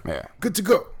 All right, good to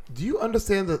go. Do you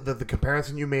understand the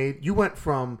comparison you made? You went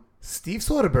from Steve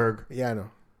Soderbergh, I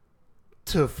know,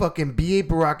 to fucking B.A.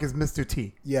 Baracus Mr.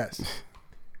 T. Yes.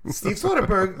 Steve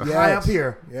Soderbergh, high up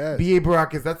here. Yes. B.A.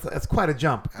 Baracus, that's quite a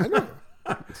jump. I know.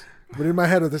 But in my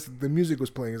head, the music was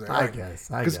playing. It's like, I guess.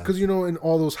 Because, in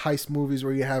all those heist movies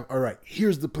where you have, all right,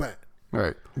 here's the plan.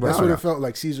 Right. That's what it felt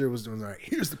like Caesar was doing. All right,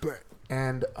 here's the plan.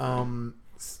 And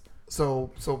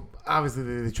so obviously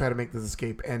they try to make this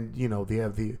escape, and they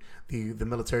have the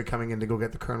military coming in to go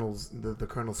get the colonel's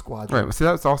squadron. Right. So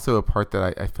that's also a part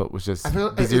that I felt was just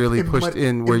bizarrely pushed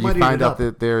in, where you find out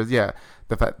that there's the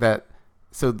fact that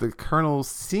the colonel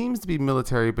seems to be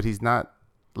military, but he's not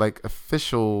like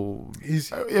official.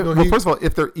 First of all,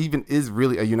 if there even is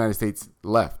really a United States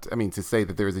left, I mean, to say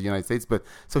that there is a United States, but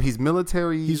so he's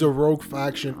military. He's a rogue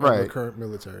faction of the current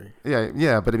military.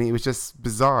 Yeah. But I mean, it was just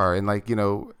bizarre, and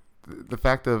the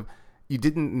fact of you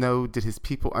didn't know, did his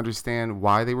people understand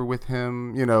why they were with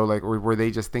him? Or were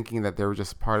they just thinking that they were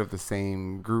just part of the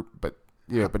same group, but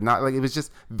not it was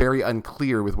just very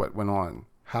unclear with what went on.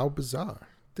 How bizarre.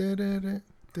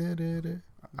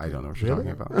 I don't know what you're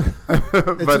talking about.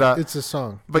 But it's a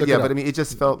song. But but I mean, it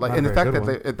just felt like, and the fact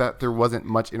that there wasn't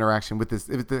much interaction with this,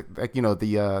 it was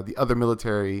the other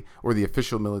military or the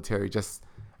official military just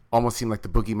almost seemed like the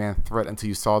boogeyman threat until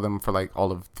you saw them for like all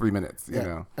of 3 minutes.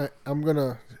 I'm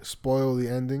gonna spoil the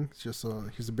ending. Just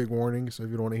here's a big warning. So if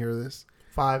you don't want to hear this,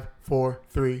 5, 4,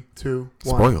 3, 2,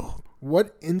 1. Spoil.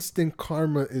 What instant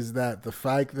karma is that? The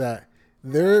fact that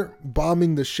they're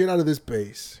bombing the shit out of this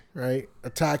base, right?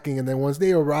 Attacking, and then once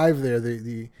they arrive there,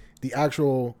 the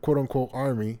actual quote unquote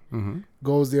army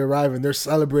goes. They arrive and they're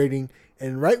celebrating,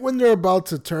 and right when they're about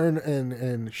to turn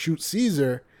and shoot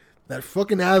Caesar, that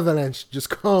fucking avalanche just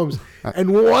comes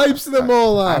and wipes them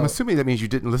all out. I'm assuming that means you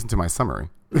didn't listen to my summary.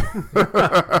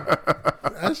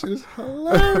 That shit is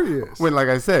hilarious. When, like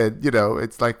I said,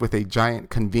 it's like with a giant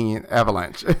convenient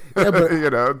avalanche. Yeah, but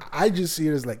I just see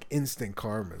it as like instant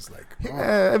karma. It's like,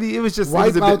 I mean, it was just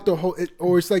wipe out the whole.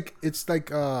 Or it's like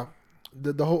the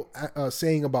whole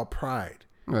saying about pride.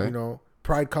 Right.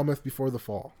 Pride cometh before the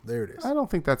fall. There it is. I don't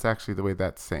think that's actually the way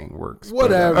that saying works.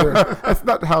 Whatever. That's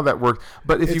not how that works.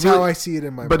 But it's how I see it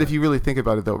in my mind. But if you really think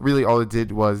about it, though, really all it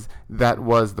did was that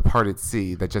was the parted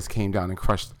sea that just came down and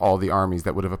crushed all the armies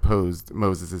that would have opposed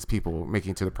Moses' people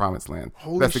making it to the promised land.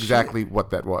 That's exactly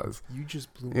what that was. You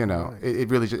just blew my mind. It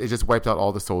really just wiped out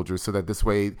all the soldiers, so that this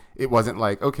way it wasn't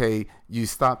like, okay, you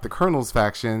stopped the colonel's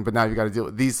faction, but now you got to deal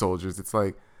with these soldiers. It's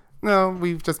like, no,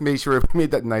 we've just made sure we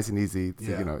made that nice and easy.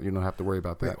 So, you don't have to worry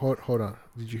about that. Wait, hold on.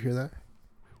 Did you hear that?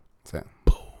 What's that?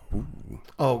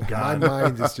 Oh God, my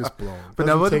mind is just blown. But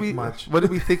now, what do we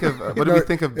think of? What do we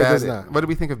think of Bad? What do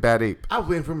we think of Bad Ape? I was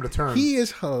waiting for him to turn. He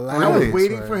is hilarious. I was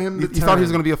waiting for him to turn. You thought he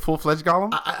was going to be a full-fledged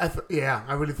Gollum?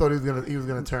 I really thought he was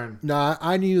gonna turn. Nah,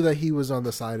 I knew that he was on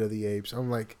the side of the apes. I'm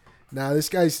like, nah, this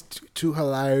guy's too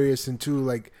hilarious and too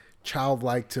like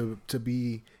childlike to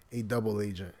be a double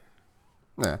agent.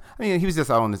 Yeah, I mean, he was just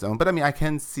out on his own. But I mean, I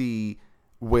can see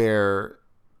where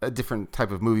a different type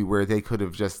of movie where they could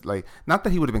have just like, not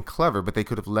that he would have been clever, but they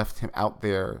could have left him out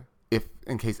there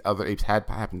in case other apes had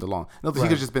happened along. In other words, he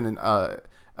could have just been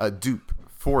a dupe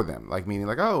for them, like meaning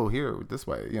like, oh, here this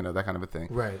way, that kind of a thing.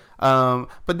 Right.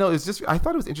 But no, it's just I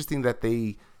thought it was interesting that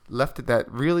they left it that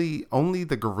really only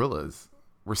the guerrillas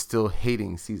were still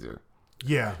hating Caesar.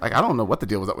 Yeah. Like, I don't know what the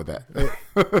deal was up with that.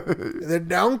 The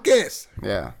donkeys.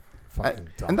 Yeah. Fucking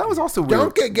And that was also weird.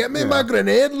 Donkey, get me my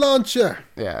grenade launcher.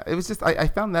 Yeah, it was just I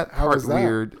found that How part was that?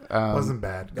 weird. wasn't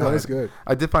bad. Go That was ahead. good.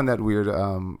 I did find that weird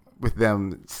with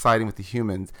them siding with the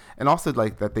humans, and also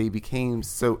like that they became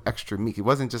so extra meek. It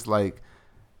wasn't just like,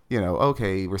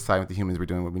 okay, we're siding with the humans, we're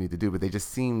doing what we need to do, but they just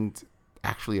seemed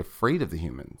actually afraid of the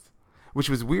humans, which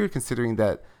was weird considering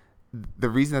that the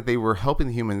reason that they were helping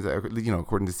the humans,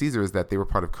 according to Caesar, is that they were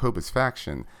part of Koba's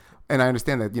faction. And I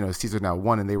understand that, Caesar now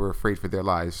won and they were afraid for their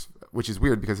lives, which is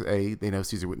weird because A, they know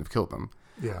Caesar wouldn't have killed them.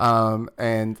 Yeah.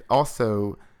 And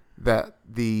also that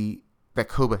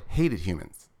Koba hated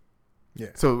humans. Yeah.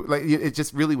 So like it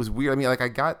just really was weird. I mean, like I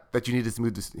got that you needed to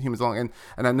move the humans along,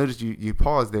 and I noticed you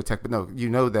paused there, Tech, but no,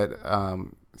 that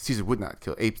Caesar would not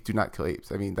kill apes. Do not kill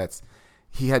apes. I mean,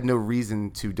 he had no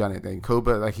reason to done it. And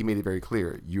Koba, like he made it very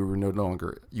clear, you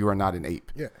are not an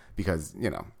ape. Yeah. Because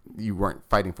you weren't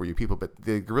fighting for your people. But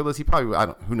the gorillas, he probably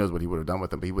who knows what he would have done with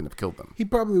them, but he wouldn't have killed them. He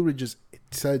probably would have just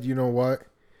said, you know what?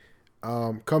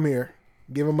 Come here.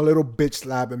 Give him a little bitch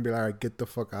slap and be like, all right, get the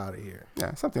fuck out of here.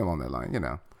 Yeah, something along that line,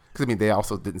 Because I mean, they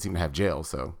also didn't seem to have jail,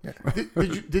 so. Yeah.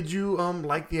 Did you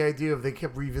like the idea of they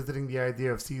kept revisiting the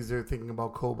idea of Caesar thinking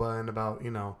about Koba and about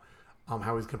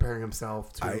how he's comparing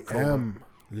himself to I Koba? am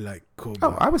like Koba.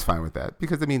 Oh, I was fine with that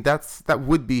because I mean that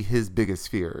would be his biggest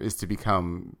fear is to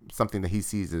become something that he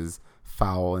sees as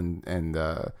foul and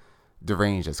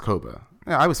deranged as Koba.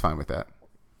 Yeah, I was fine with that.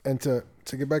 And to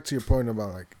get back to your point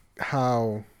about like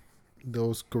how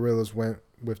those gorillas went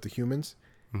with the humans,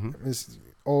 it's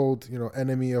old,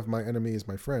 enemy of my enemy is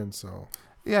my friend. So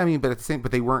yeah, I mean, but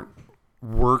they weren't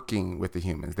working with the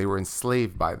humans; they were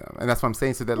enslaved by them, and that's what I'm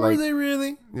saying. So that were they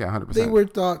really? Yeah, 100%. They were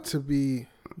thought to be.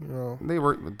 They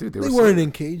were, dude. They weren't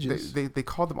in cages. They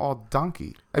called them all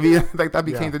donkey. I mean, like that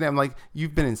became the name. Like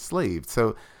you've been enslaved.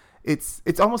 So it's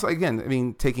almost like, again. I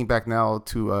mean, taking back now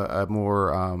to a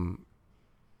more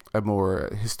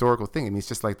historical thing. I mean, it's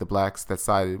just like the blacks that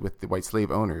sided with the white slave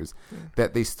owners,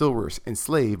 that they still were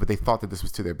enslaved, but they thought that this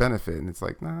was to their benefit, and it's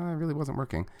like, nah, it really wasn't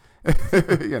working.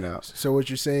 So what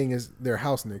you're saying is they're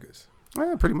house niggas.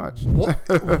 Yeah, pretty much. What?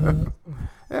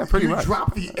 Yeah, pretty you much.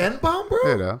 dropped the N-bomb,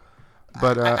 bro?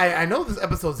 But I know this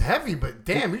episode's heavy, but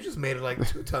damn, you just made it like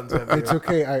 2 tons heavy. It's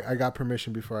okay. I got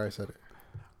permission before I said it.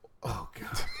 Oh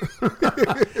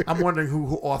god. I'm wondering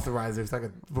who authorized it so I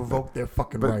could revoke their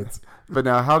fucking rights. But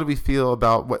now, how do we feel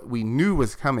about what we knew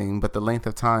was coming, but the length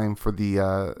of time for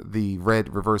the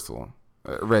Red reversal?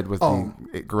 Red was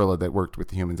the gorilla that worked with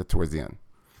the humans towards the end.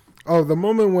 Oh, the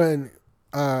moment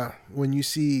when you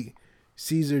see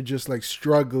Caesar just like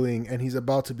struggling and he's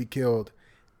about to be killed,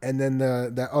 and then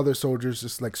that other soldier's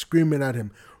just like screaming at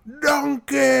him,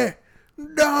 "Donkey,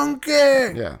 donkey!"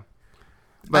 Yeah.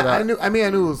 But I knew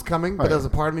it was coming, but there was a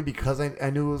part of me because I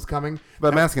knew it was coming.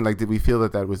 But I'm asking, like, did we feel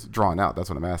that was drawn out? That's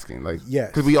what I'm asking. Like, yes.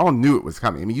 Because we all knew it was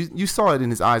coming. I mean, you saw it in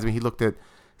his eyes when he looked at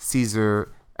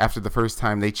Caesar after the first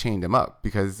time they chained him up,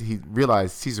 because he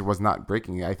realized Caesar was not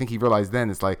breaking it. I think he realized then,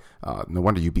 it's like, no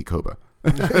wonder you beat Koba.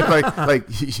 like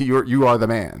you are the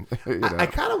man. I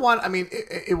kind of want. I mean,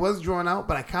 it was drawn out,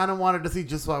 but I kind of wanted to see,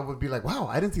 just so I would be like, wow,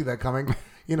 I didn't see that coming.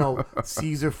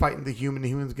 Caesar fighting the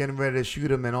humans getting ready to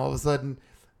shoot him, and all of a sudden,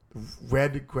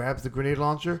 Red grabs the grenade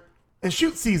launcher and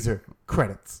shoots Caesar.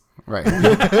 Credits. Right.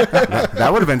 that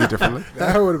would have ended differently.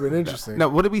 That would have been interesting. Now,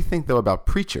 what do we think though about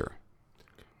Preacher?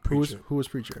 Who was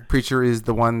Preacher? Preacher is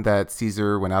the one that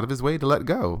Caesar went out of his way to let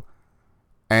go,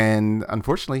 and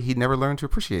unfortunately, he never learned to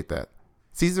appreciate that.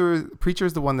 Preacher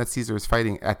is the one that Caesar is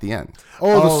fighting at the end.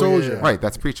 Oh, the soldier. Yeah. Right,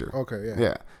 that's Preacher. Okay, yeah.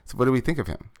 Yeah. So what do we think of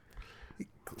him?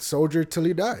 Soldier till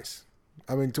he dies.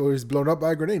 I mean, till he's blown up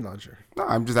by a grenade launcher. No,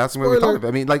 I'm just asking what we thought of it.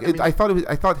 I mean, I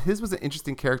thought his was an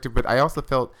interesting character, but I also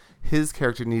felt his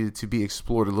character needed to be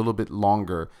explored a little bit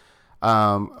longer,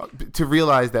 to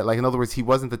realize that, like, in other words, he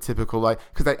wasn't the typical, like,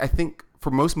 because I think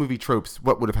for most movie tropes,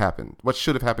 what would have happened? What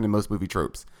should have happened in most movie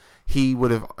tropes? He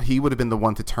would have been the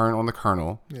one to turn on the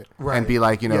colonel, right, and be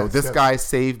like, this guy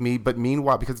saved me. But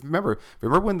meanwhile, because remember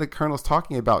when the colonel's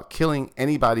talking about killing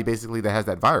anybody basically that has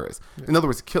that virus. Yeah. In other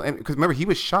words, because remember, he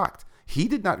was shocked. He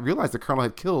did not realize the colonel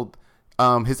had killed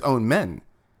his own men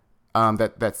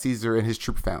that Caesar and his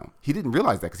troop found. He didn't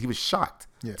realize that because he was shocked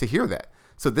to hear that.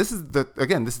 So this is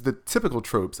the typical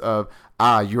tropes of,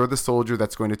 you're the soldier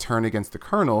that's going to turn against the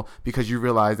colonel because you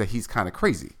realize that he's kind of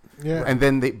crazy. Yeah. And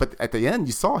then but at the end,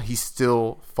 you saw he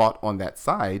still fought on that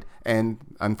side. And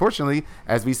unfortunately,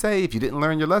 as we say, if you didn't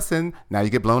learn your lesson, now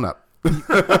you get blown up. I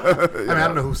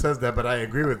don't know who says that, but I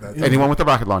agree with that. Anyone with a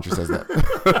rocket launcher says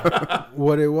that.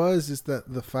 What it was is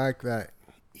that the fact that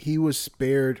he was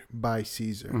spared by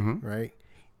Caesar, right?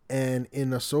 And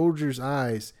in a soldier's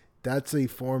eyes, that's a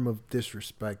form of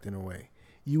disrespect in a way.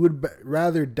 You would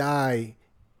rather die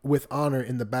with honor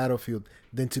in the battlefield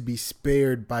than to be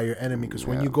spared by your enemy. Because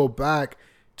when you go back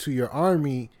to your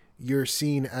army, you're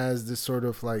seen as this sort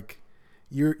of like,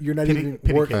 you're not even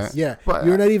worth. Yeah, but,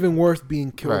 you're not even worth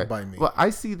being killed by me. Well, I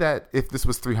see that if this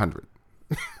was 300.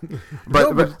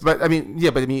 but I mean,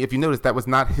 if you notice, that was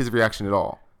not his reaction at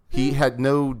all. He had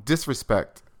no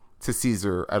disrespect to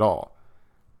Caesar at all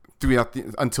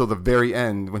until the very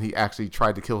end when he actually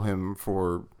tried to kill him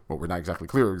for, well, we're not exactly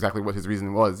clear exactly what his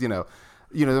reason was. You know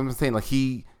what I'm saying? Like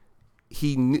he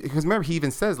because remember he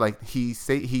even says like he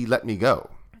let me go.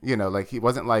 You know, like he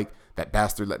wasn't like that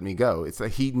bastard let me go. It's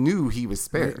like he knew he was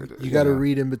spared. You got to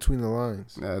read in between the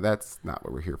lines. That's not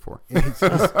what we're here for.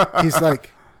 He's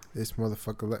like, this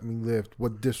motherfucker let me live.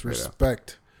 What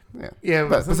disrespect. Yeah.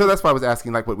 But so that's why I was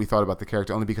asking like what we thought about the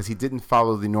character, only because he didn't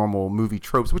follow the normal movie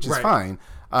tropes, which is fine.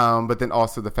 But then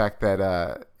also the fact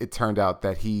that it turned out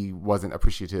that he wasn't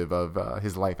appreciative of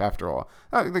his life after all.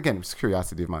 Again, it's a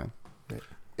curiosity of mine.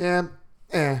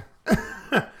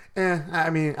 I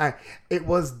mean, it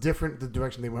was different the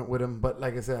direction they went with him, but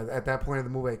like I said, at that point of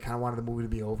the movie, I kind of wanted the movie to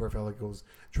be over. I felt like it was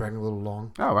dragging a little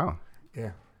long. Oh wow.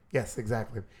 Yeah. Yes,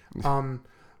 exactly.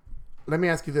 Let me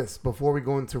ask you this before we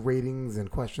go into ratings and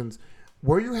questions: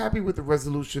 were you happy with the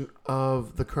resolution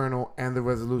of the Colonel and the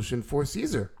resolution for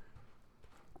Caesar?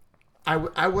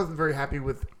 I wasn't very happy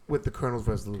with the Colonel's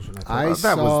resolution. I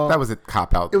thought that was a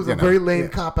cop out. It was a very lame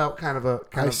cop out kind of.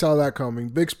 I saw that coming.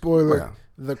 Big spoiler. Yeah.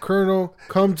 The Colonel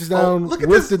comes down with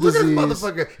the disease. Look at this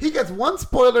motherfucker. He gets one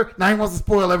spoiler. Now he wants to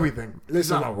spoil everything.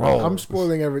 Listen, I'm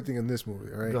spoiling everything in this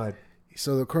movie. All right. Go ahead.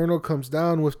 So the Colonel comes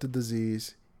down with the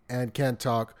disease and can't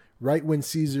talk right when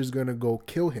Caesar's gonna go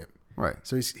kill him. Right.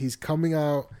 So he's coming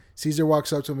out. Caesar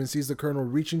walks up to him and sees the Colonel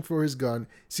reaching for his gun.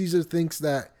 Caesar thinks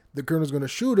that the Colonel's gonna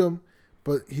shoot him,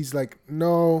 but he's like,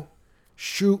 "No,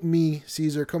 shoot me,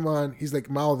 Caesar. Come on." He's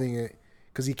like mouthing it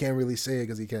because he can't really say it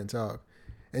because he can't talk.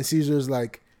 And Caesar's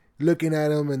like looking at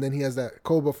him, and then he has that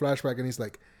Koba flashback, and he's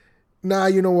like, "Nah,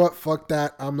 you know what? Fuck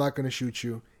that. I'm not gonna shoot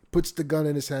you." Puts the gun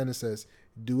in his hand and says,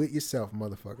 "Do it yourself,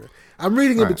 motherfucker." I'm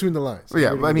reading it between the lines. Well,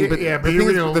 yeah, I mean, but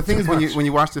the thing is when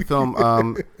you watch the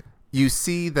film, you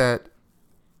see that.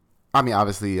 I mean,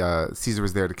 obviously, Caesar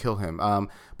was there to kill him,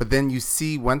 but then you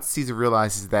see once Caesar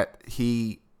realizes that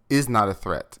he is not a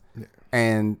threat,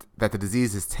 and that the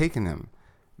disease has taken him.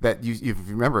 That if you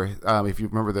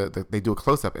remember they do a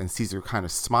close up and Caesar kind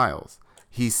of smiles.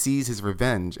 He sees his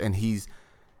revenge, and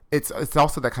it's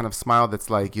also that kind of smile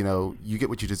that's like, you get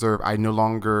what you deserve. I no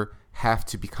longer have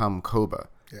to become Koba.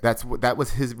 Yeah. That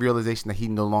was his realization, that he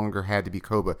no longer had to be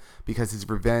Koba, because his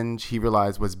revenge, he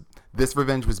realized, was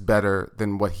better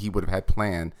than what he would have had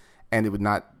planned, and it would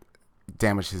not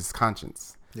damage his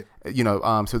conscience.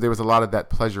 Yeah. So there was a lot of that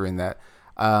pleasure in that.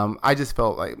 I just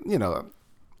felt like,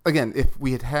 again, if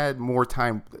we had more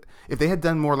time, if they had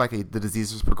done more like the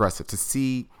disease was progressive, to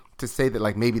say that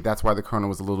like maybe that's why the Colonel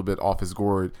was a little bit off his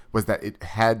gourd, was that it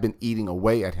had been eating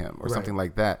away at him or something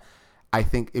like that. I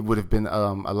think it would have been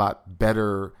a lot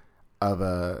better of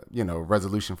a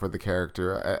resolution for the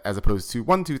character, as opposed to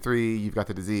 1, 2, 3. You've got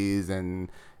the disease,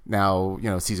 and now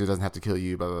Caesar doesn't have to kill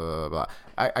you. Blah blah blah blah.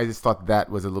 I just thought that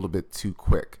was a little bit too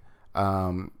quick.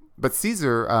 But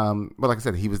Caesar, well, like I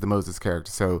said, he was the Moses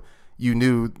character, so. You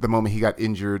knew the moment he got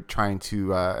injured trying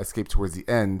to escape towards the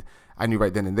end, I knew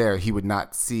right then and there he would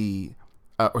not see,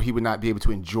 or he would not be able to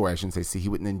enjoy, I shouldn't say see, he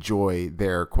wouldn't enjoy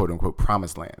their quote-unquote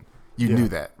promised land. You knew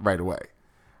that right away.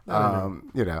 Now,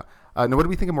 what do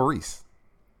we think of Maurice?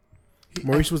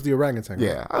 Maurice was the orangutan.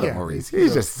 Yeah, I love Maurice.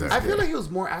 He's just so I feel like he was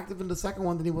more active in the second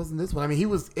one than he was in this one. I mean, he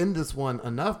was in this one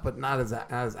enough, but not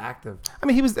as active. I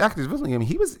mean, he was active. I mean,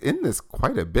 he was in this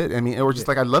quite a bit. I mean, or just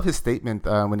like, I love his statement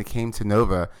when it came to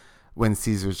Nova, when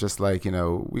Caesar's just like,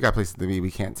 we got places to be,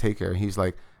 we can't take her. And he's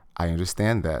like, I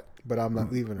understand that, but I'm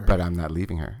not leaving her. But I'm not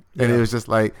leaving her. Yeah. And it was just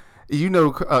like,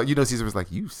 Caesar was like,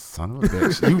 you son of a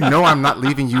bitch, I'm not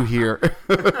leaving you here.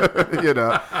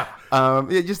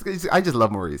 I just love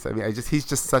Maurice. I mean, he's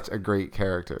just such a great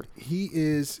character. He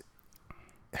is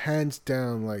hands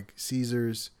down like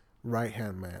Caesar's right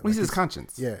hand man. Well, he's his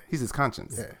conscience. Yeah, he's his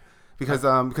conscience. Yeah, because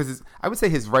I would say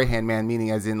his right hand man, meaning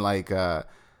as in like.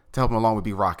 To help him along would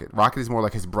be Rocket. Rocket is more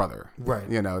like his brother, right?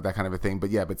 That kind of a thing. But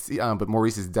yeah, but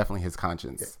Maurice is definitely his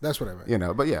conscience. Yeah, that's what I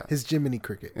meant. But yeah, his Jiminy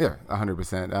Cricket. Yeah,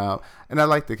 100%. And I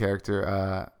like the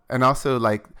character, and also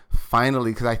like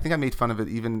finally, because I think I made fun of it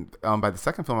even by the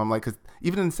second film. I'm like, because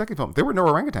even in the second film, there were no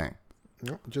orangutan.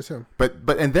 No, just him. But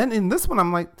and then in this one,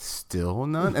 I'm like, still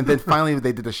none. And then finally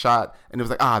they did a shot, and it was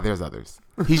like, there's others.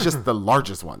 He's just the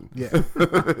largest one. Yeah.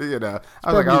 You know,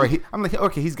 I was like, all right. I'm like,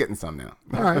 okay, he's getting some now.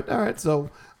 All right. So,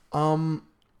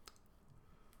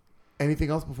 anything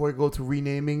else before we go to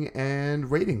renaming and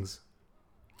ratings?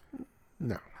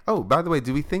 No. Oh, by the way,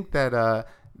 do we think that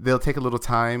they'll take a little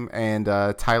time and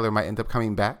Tyler might end up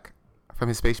coming back from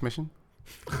his space mission?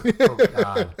 Oh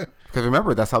God! Because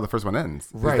remember, that's how the first one ends.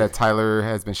 Right. Is that Tyler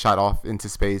has been shot off into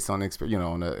space on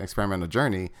on an experimental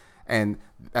journey, and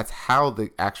that's how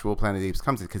the actual Planet of the Apes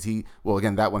comes in. Because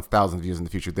again, that one's thousands of years in the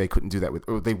future. They couldn't do that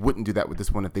or they wouldn't do that with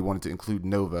this one if they wanted to include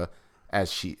Nova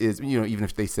as she is. Even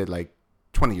if they said like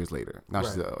 20 years later, now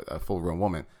she's a full-grown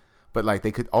woman. But like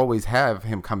they could always have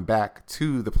him come back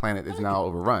to the planet that's now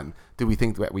overrun. Do we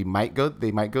think that they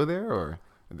might go there, or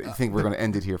do you think we're going to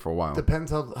end it here for a while?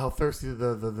 Depends how thirsty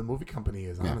the movie company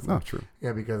is. Honestly, no, true.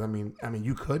 Yeah, because I mean,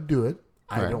 you could do it.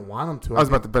 I don't want them to. I was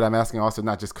about to, but I'm asking also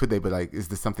not just could they, but like, is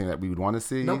this something that we would want to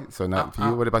see? Nope. So not for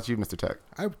you. What about you, Mr. Tech?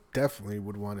 I definitely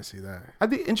would want to see that. I'd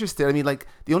be interested. I mean, like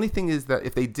the only thing is that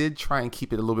if they did try and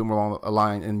keep it a little bit more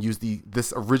aligned and use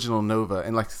this original Nova,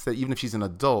 and like I said, even if she's an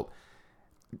adult,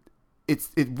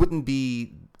 it wouldn't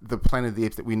be the Planet of the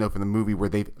Apes that we know from the movie where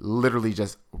they've literally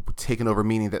just taken over,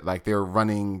 meaning that like they're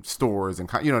running stores and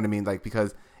you know what I mean, like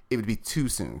because it would be too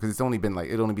soon because it'd only be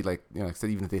like like I said,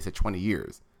 even if they said 20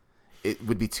 years. It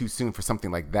would be too soon for something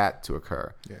like that to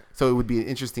occur. Yeah. So it would be an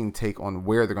interesting take on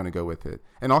where they're going to go with it.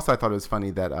 And also I thought it was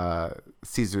funny that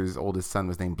Caesar's oldest son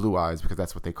was named Blue Eyes because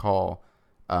that's what they call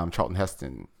Charlton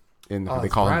Heston. They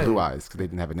call him Blue Eyes because they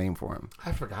didn't have a name for him.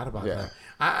 I forgot about that.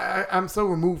 I'm so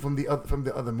removed from the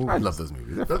other movies. I love those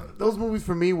movies. Those movies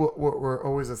for me were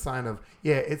always a sign of,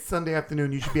 it's Sunday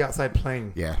afternoon. You should be outside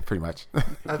playing. Yeah, pretty much.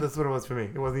 That's what it was for me.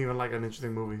 It wasn't even like an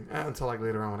interesting movie until like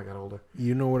later on when I got older.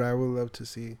 You know what I would love to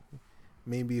see?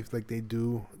 Maybe if like they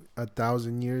do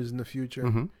 1,000 years in the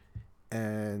future,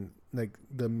 and like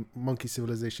the monkey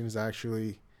civilization is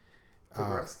actually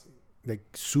Progressed. like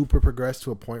super progressed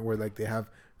to a point where like they have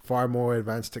far more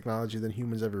advanced technology than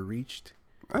humans ever reached.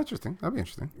 Interesting. That'd be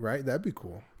interesting. Right? That'd be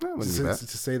cool. I wouldn't do that.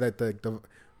 To say that the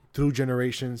through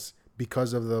generations,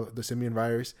 because of the simian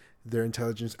virus, their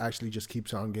intelligence actually just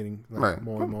keeps on getting like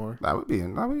more and more. That would be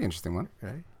an interesting one.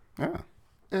 Right?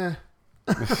 Yeah.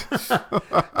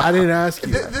 I didn't ask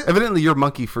you. Evidently, you're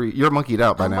monkey free. You're monkeyed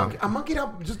out by now. I'm monkeyed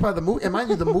out just by the movie. And mind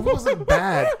you, the movie wasn't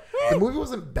bad. The movie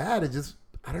wasn't bad. It just,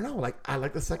 I don't know. Like I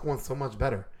like the second one so much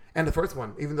better. And the first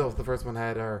one, even though the first one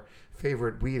had our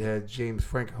favorite weed head, James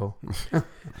Franco.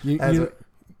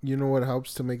 You know what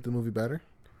helps to make the movie better?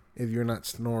 If you're not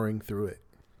snoring through it.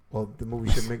 Well, the movie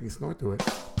should make me snore through it.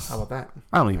 How about that?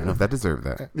 I don't even know if that deserved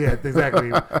that. Yeah, exactly.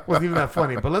 Wasn't even that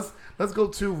funny. But let's go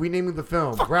to renaming the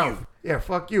film. Fuck Ralph. You. Yeah,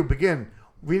 fuck you. Begin.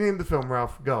 Rename the film,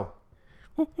 Ralph. Go.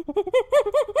 The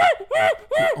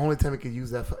only time he could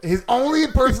use that. His only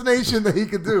impersonation that he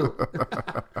could do.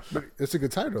 It's a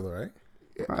good title, though, right?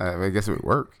 I guess it would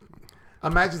work.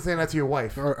 Imagine saying that to your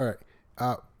wife. All right.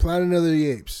 Planet of the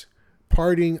Apes.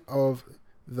 Parting of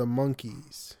the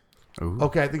Monkeys. Ooh.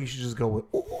 Okay, I think you should just go with.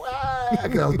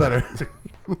 That was better.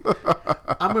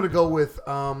 I'm gonna go with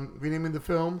renaming the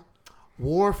film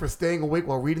 "War for Staying Awake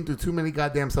While Reading Through Too Many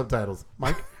Goddamn Subtitles."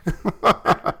 Mike.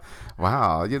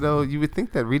 Wow, you would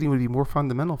think that reading would be more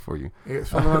fundamental for you. It's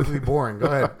fundamentally boring. Go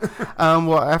ahead.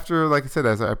 Well, after, like I said,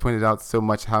 as I pointed out so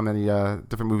much how many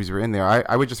different movies were in there,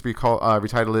 I would just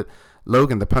retitle it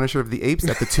Logan, the Punisher of the Apes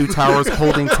at the Two Towers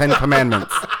holding 10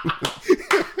 Commandments.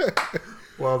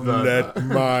 Well done. Let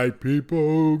my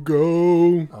people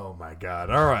go. Oh my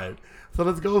God. All right. So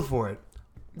let's go for it.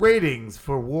 Ratings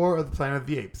for War of the Planet of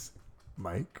the Apes.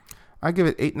 Mike? I give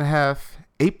it 8.5.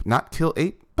 Ape, not kill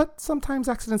ape, but sometimes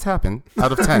accidents happen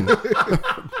out of 10.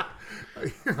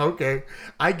 Okay.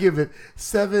 I give it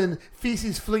 7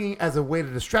 feces flinging as a way to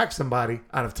distract somebody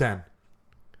out of 10.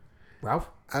 Ralph?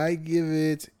 I give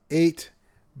it 8.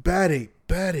 Bad ape,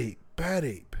 bad ape, bad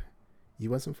ape.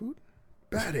 You want some food?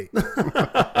 Bad ape.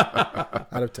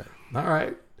 Out of 10. All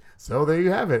right. So there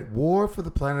you have it. War for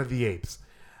the Planet of the Apes.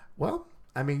 Well,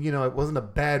 I mean, it wasn't a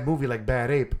bad movie like Bad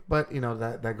Ape, but,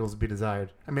 that goes to be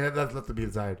desired. I mean, that's left to be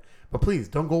desired. But please,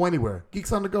 don't go anywhere.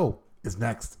 Geeks on the Go is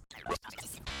next.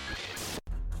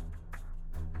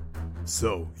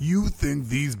 So, you think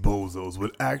these bozos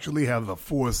would actually have the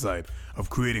foresight of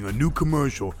creating a new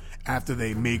commercial after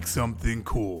they make something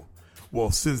cool?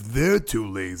 Well, since they're too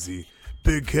lazy,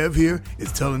 Big Kev here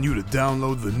is telling you to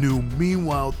download the new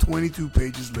Meanwhile 22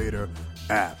 Pages Later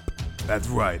app. That's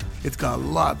right, it's got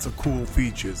lots of cool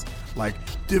features, like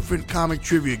different comic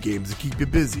trivia games to keep you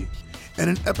busy, and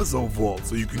an episode vault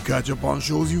so you can catch up on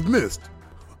shows you've missed,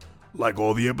 like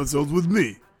all the episodes with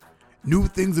me. New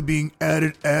things are being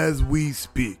added as we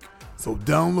speak, So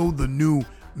download the new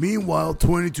Meanwhile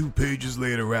 22 Pages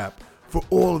Later app for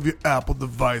all of your Apple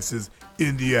devices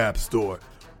in the App Store.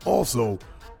 Also,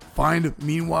 find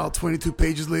Meanwhile 22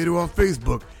 Pages Later on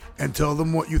Facebook and tell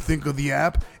them what you think of the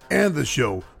app and the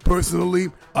show. Personally,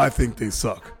 I think they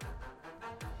suck.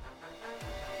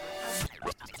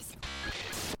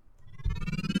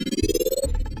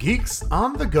 Geeks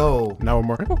on the go. Now we're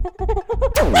more.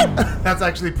 That's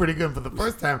actually pretty good. For the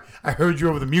first time, I heard you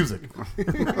over the music,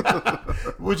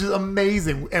 which is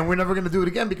amazing. And we're never going to do it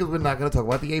again because we're not going to talk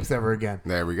about the apes ever again.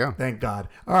 There we go. Thank God.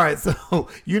 All right, so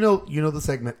you know the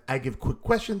segment. I give quick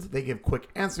questions. They give quick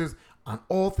answers on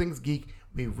all things geek.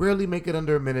 We rarely make it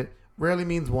under a minute. Rarely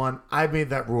means one. I made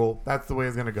that rule. That's the way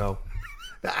it's going to go.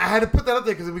 I had to put that up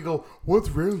there because we go, what's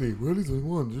rarely? Rarely's like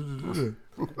one.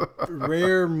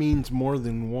 Rare means more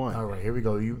than one. All right, here we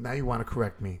go. Now you want to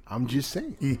correct me. I'm just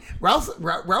saying. Ralph's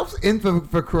in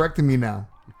for correcting me now.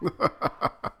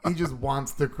 He just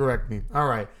wants to correct me. All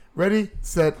right, ready,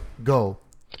 set, go.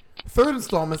 Third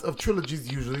installments of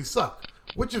trilogies usually suck.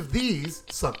 Which of these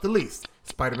suck the least?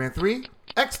 Spider-Man 3,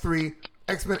 X3,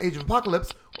 X-Men Age of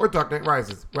Apocalypse, or Dark Knight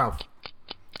Rises? Ralph.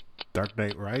 Dark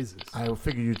Knight Rises. I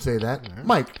figured you'd say that. Yeah.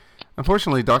 Mike.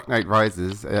 Unfortunately, Dark Knight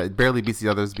Rises barely beats the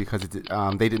others because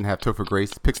they didn't have Topher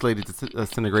Grace, pixelated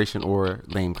disintegration, or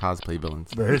lame cosplay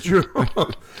villains. Very true.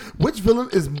 Which villain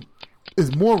is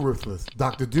more ruthless?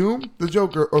 Dr. Doom, the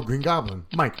Joker, or Green Goblin?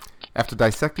 Mike. After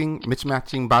dissecting,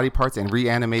 mismatching body parts, and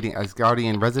reanimating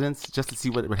Asgardian residents just to see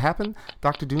what would happen,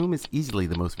 Dr. Doom is easily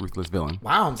the most ruthless villain.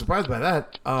 Wow, I'm surprised by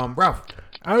that. Ralph.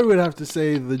 I would have to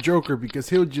say the Joker because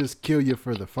he'll just kill you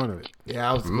for the fun of it. Yeah,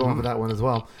 I was going for that one as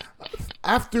well.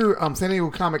 After San Diego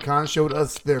Comic-Con showed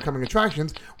us their coming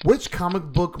attractions, which comic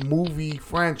book movie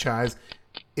franchise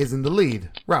is in the lead?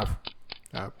 Ralph.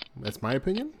 That's my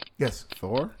opinion? Yes.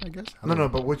 Thor, I guess? No,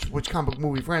 but which comic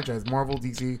movie franchise? Marvel,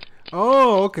 DC?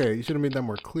 Oh, okay. You should have made that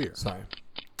more clear. Sorry.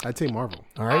 I'd say Marvel.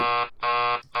 All right.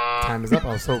 Time is up.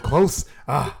 I was so close.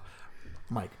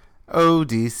 Mike. Oh,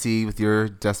 DC, with your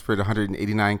desperate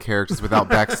 189 characters without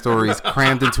backstories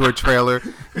crammed into a trailer,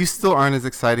 you still aren't as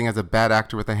exciting as a bad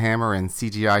actor with a hammer and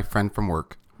CGI friend from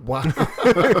work. Wow.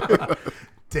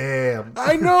 Damn.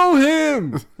 I know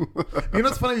him. You know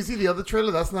what's funny? You see the other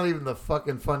trailer? That's not even the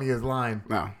fucking funniest line.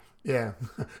 No. Yeah.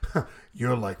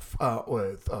 You're like,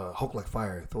 Hulk like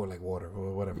fire, Thor like water,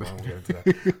 or whatever. I won't get into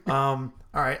that. All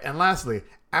right. And lastly,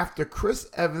 after Chris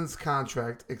Evans'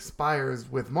 contract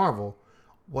expires with Marvel,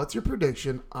 what's your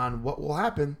prediction on what will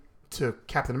happen to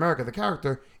Captain America, the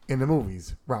character, in the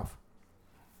movies? Ralph.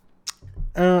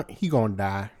 He gonna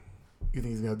die. You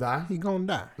think he's gonna die? He gonna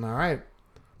die. All right.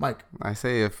 Mike. I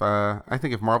think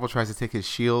if Marvel tries to take his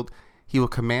shield, he will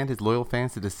command his loyal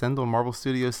fans to descend on Marvel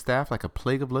Studios staff like a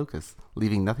plague of locusts,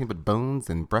 leaving nothing but bones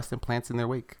and breast implants in their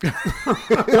wake.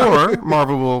 Or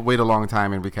Marvel will wait a long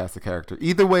time and recast the character.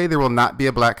 Either way, there will not be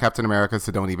a black Captain America,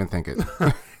 so don't even think it.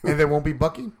 And there won't be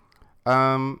Bucky?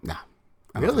 Nah.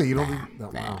 Really? You don't think?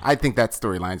 Nah. Wow. I think that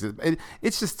storyline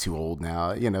it's just too old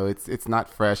now. You know, it's not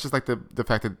fresh. Just like the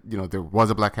fact that, you know, there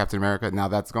was a black Captain America, now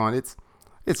that's gone. It's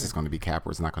just going to be Cap, or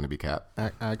it's not going to be Cap.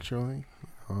 Actually,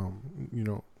 you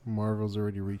know, Marvel's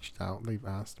already reached out. They've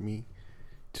asked me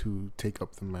to take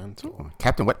up the mantle. Ooh,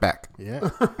 Captain Wetback. Yeah.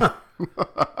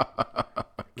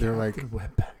 They're like,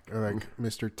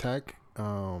 Mr. Tech,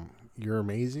 you're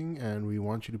amazing, and we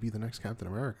want you to be the next Captain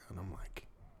America. And I'm like,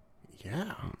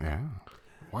 yeah.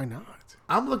 Why not?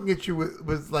 I'm looking at you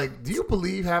with like, do you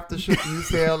believe half the shit you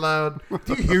say out loud?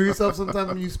 Do you hear yourself sometimes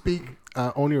when you speak?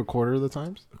 Only a quarter of the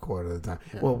times. A quarter of the time.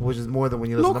 Yeah. Well, which is more than when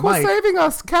you listen Look to Mike. who's saving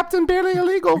us, Captain Barely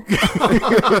Illegal.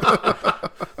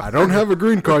 I don't have a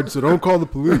green card, so don't call the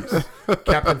police.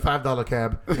 Captain $5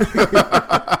 cab.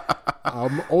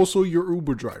 I'm also your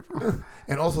Uber driver.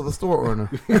 And also the store owner.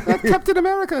 Captain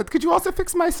America, could you also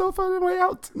fix my sofa on the way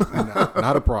out?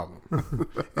 Not a problem.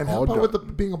 And how about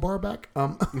with being a bar back?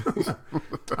 All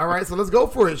right, so let's go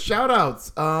for it. Shout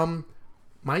outs.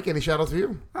 Mike, any shout outs for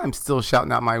you? I'm still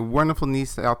shouting out my wonderful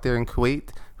niece out there in Kuwait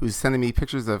who's sending me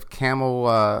pictures of camels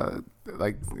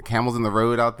in the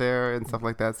road out there and stuff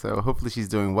like that. So hopefully she's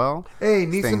doing well. Hey,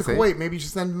 niece in Kuwait, maybe you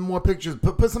should send more pictures.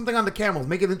 Put something on the camels.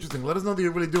 Make it interesting. Let us know that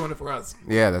you're really doing it for us.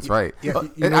 Yeah, that's right. Yeah,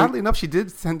 and oddly enough, she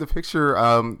did send a picture.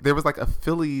 There was like a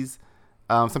Phillies,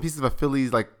 some pieces of a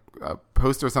Phillies like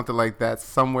poster or something like that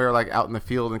somewhere like out in the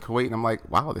field in Kuwait. And I'm like,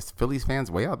 wow, there's Phillies fans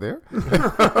way out there.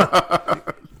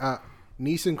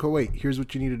 Niece in Kuwait, here's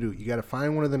what you need to do. You got to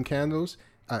find one of them camels,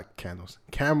 and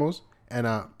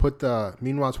put the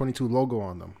Meanwhile 22 logo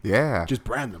on them. Yeah. Just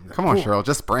brand them. Come on, Cheryl.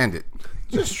 Just brand it.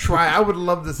 Just try. I would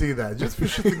love to see that. Just for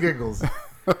shits and giggles.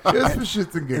 Just for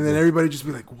shits and giggles. And then everybody just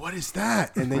be like, "What is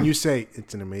that?" And then you say,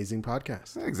 "It's an amazing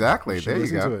podcast." Exactly. should There you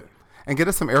listen go. to it. And get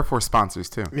us some Air Force sponsors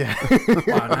too. Yeah.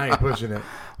 Wow, now you're pushing it.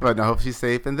 But no, hope she's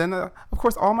safe. And then, of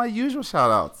course, all my usual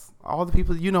shout outs. All the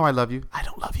people, I love you. I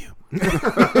don't love you.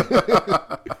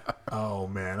 Oh,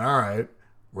 man. All right.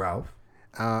 Ralph.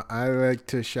 I like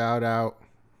to shout out.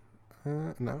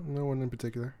 No one in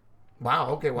particular.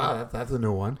 Wow. Okay. Wow. That's a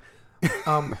new one.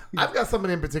 I've got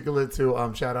somebody in particular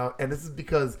to shout out. And this is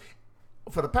because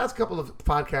for the past couple of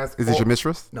podcasts. Is this your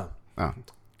mistress? No. Oh.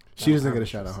 She doesn't get a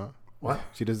shout out, huh? What?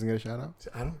 She doesn't get a shout out?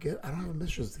 I don't have a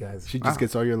mistress, guys. She just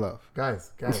gets all your love.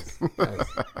 Guys. You're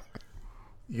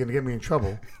going to get me in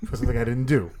trouble for something I didn't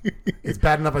do. It's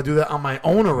bad enough I do that on my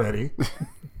own already.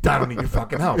 I don't need your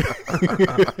fucking help.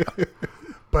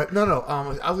 But no.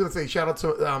 I was going to say shout out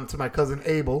to my cousin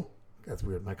Abel. That's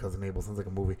weird. My cousin Abel sounds like a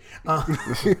movie.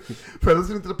 For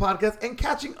listening to the podcast and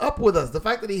catching up with us. The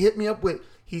fact that he hit me up with,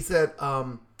 he said,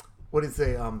 what did he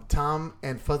say? Tom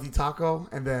and Fuzzy Taco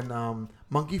and then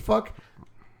Monkey Fuck.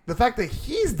 The fact that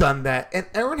he's done that and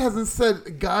Erin hasn't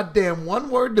said goddamn one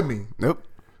word to me. Nope.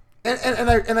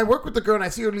 And I work with the girl and I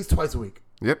see her at least twice a week.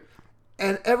 Yep.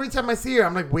 And every time I see her,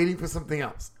 I'm like waiting for something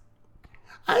else.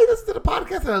 I listen to the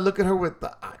podcast and I look at her with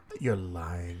the, you're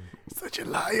lying. Such a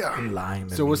liar. You're lying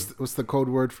to So me. what's the code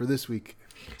word for this week?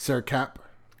 Sir Cap?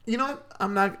 You know what?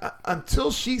 I'm not,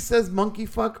 until she says monkey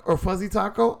fuck or fuzzy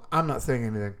taco, I'm not saying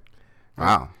anything.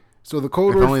 Wow. So the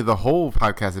code If word only the whole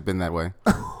podcast had been that way.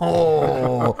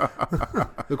 Oh,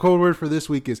 the code word for this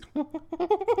week is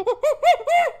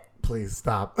please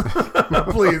stop.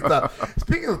 Please stop.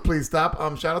 Speaking of please stop,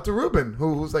 shout out to Ruben,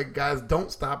 who's like, guys,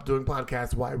 don't stop doing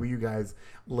podcasts. Why were you guys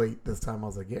late this time? I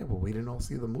was like, yeah, well, we didn't all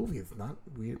see the movie. It's not,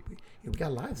 we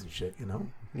got lives and shit, you know?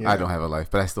 I don't have a life,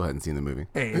 but I still hadn't seen the movie.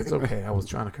 Hey, it's okay. I was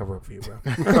trying to cover up for you, bro.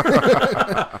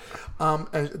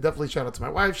 And definitely shout out to my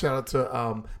wife. Shout out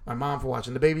to my mom for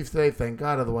watching the babies today. Thank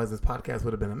God. Otherwise, this podcast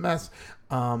would have been a mess.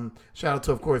 Shout out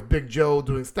to, of course, Big Joe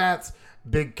doing stats.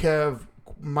 Big Kev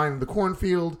minding the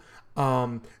cornfield.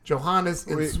 Johannes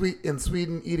in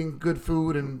Sweden eating good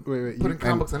food and putting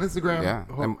comics on Instagram. Yeah.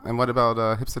 And what about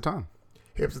Hipster Tom?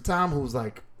 Hipster Tom, who's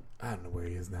like, I don't know where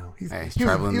he is now. He's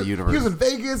traveling the universe. He was in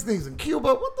Vegas, then he's in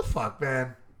Cuba. What the fuck,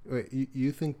 man? Wait,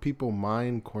 you think people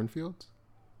mine cornfields?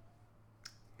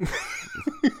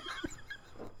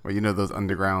 Well, those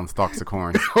underground stalks of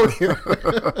corn.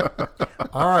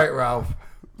 All right, Ralph.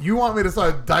 You want me to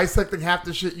start dissecting half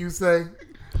the shit you say?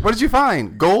 What did you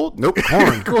find? Gold? Nope.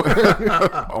 Corn.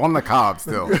 On the cob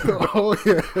still. Oh,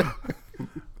 yeah.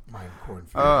 Mine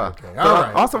cornfield. Okay. But All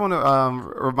right. I also want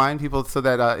to remind people so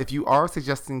that if you are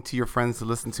suggesting to your friends to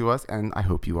listen to us, and I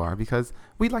hope you are, because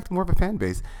we like more of a fan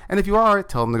base. And if you are,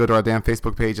 tell them to go to our damn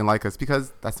Facebook page and like us,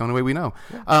 because that's the only way we know.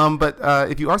 Yeah. But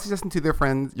if you are suggesting to your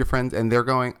friends, and they're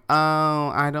going,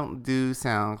 oh, I don't do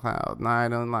SoundCloud, and I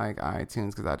don't like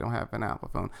iTunes because I don't have an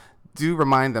Apple phone. Do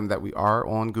remind them that we are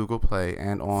on Google Play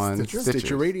and on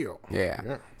Stitcher Radio.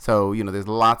 Yeah. So, there's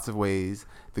lots of ways.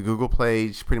 The Google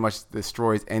Play pretty much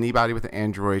destroys anybody with an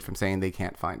Android from saying they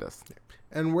can't find us.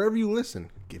 And wherever you listen,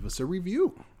 give us a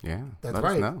review. Yeah. That's let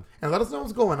right. us know. And let us know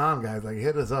what's going on, guys. Like,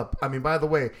 hit us up. I mean, by the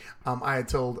way, I had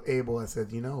told Abel, I said,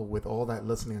 with all that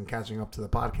listening and catching up to the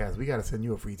podcast, we got to send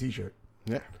you a free T-shirt.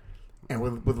 Yeah. And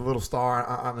with a little star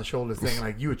on the shoulder saying,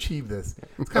 like, you achieved this.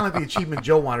 It's kind of like the achievement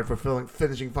Joe wanted for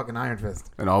finishing fucking Iron Fist.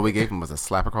 And all we gave him was a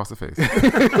slap across the face.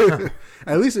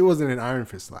 At least it wasn't an Iron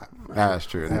Fist slap. That's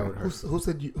true. That would hurt. Who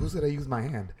said I used my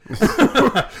hand?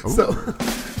 So,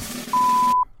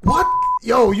 what?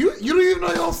 Yo, you don't even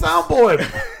know your own soundboard.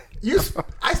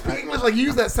 I speak English like you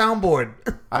use that soundboard.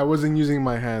 I wasn't using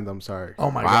my hand. I'm sorry. Oh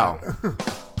my Wow. God.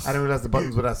 I didn't realize the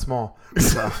buttons were that small.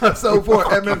 So for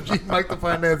MFG, Mike the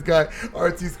Finance Guy,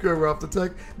 RT Square, we're off the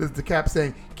tech. This is the Cap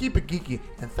saying, keep it geeky.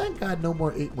 And thank God no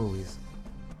more 8 movies.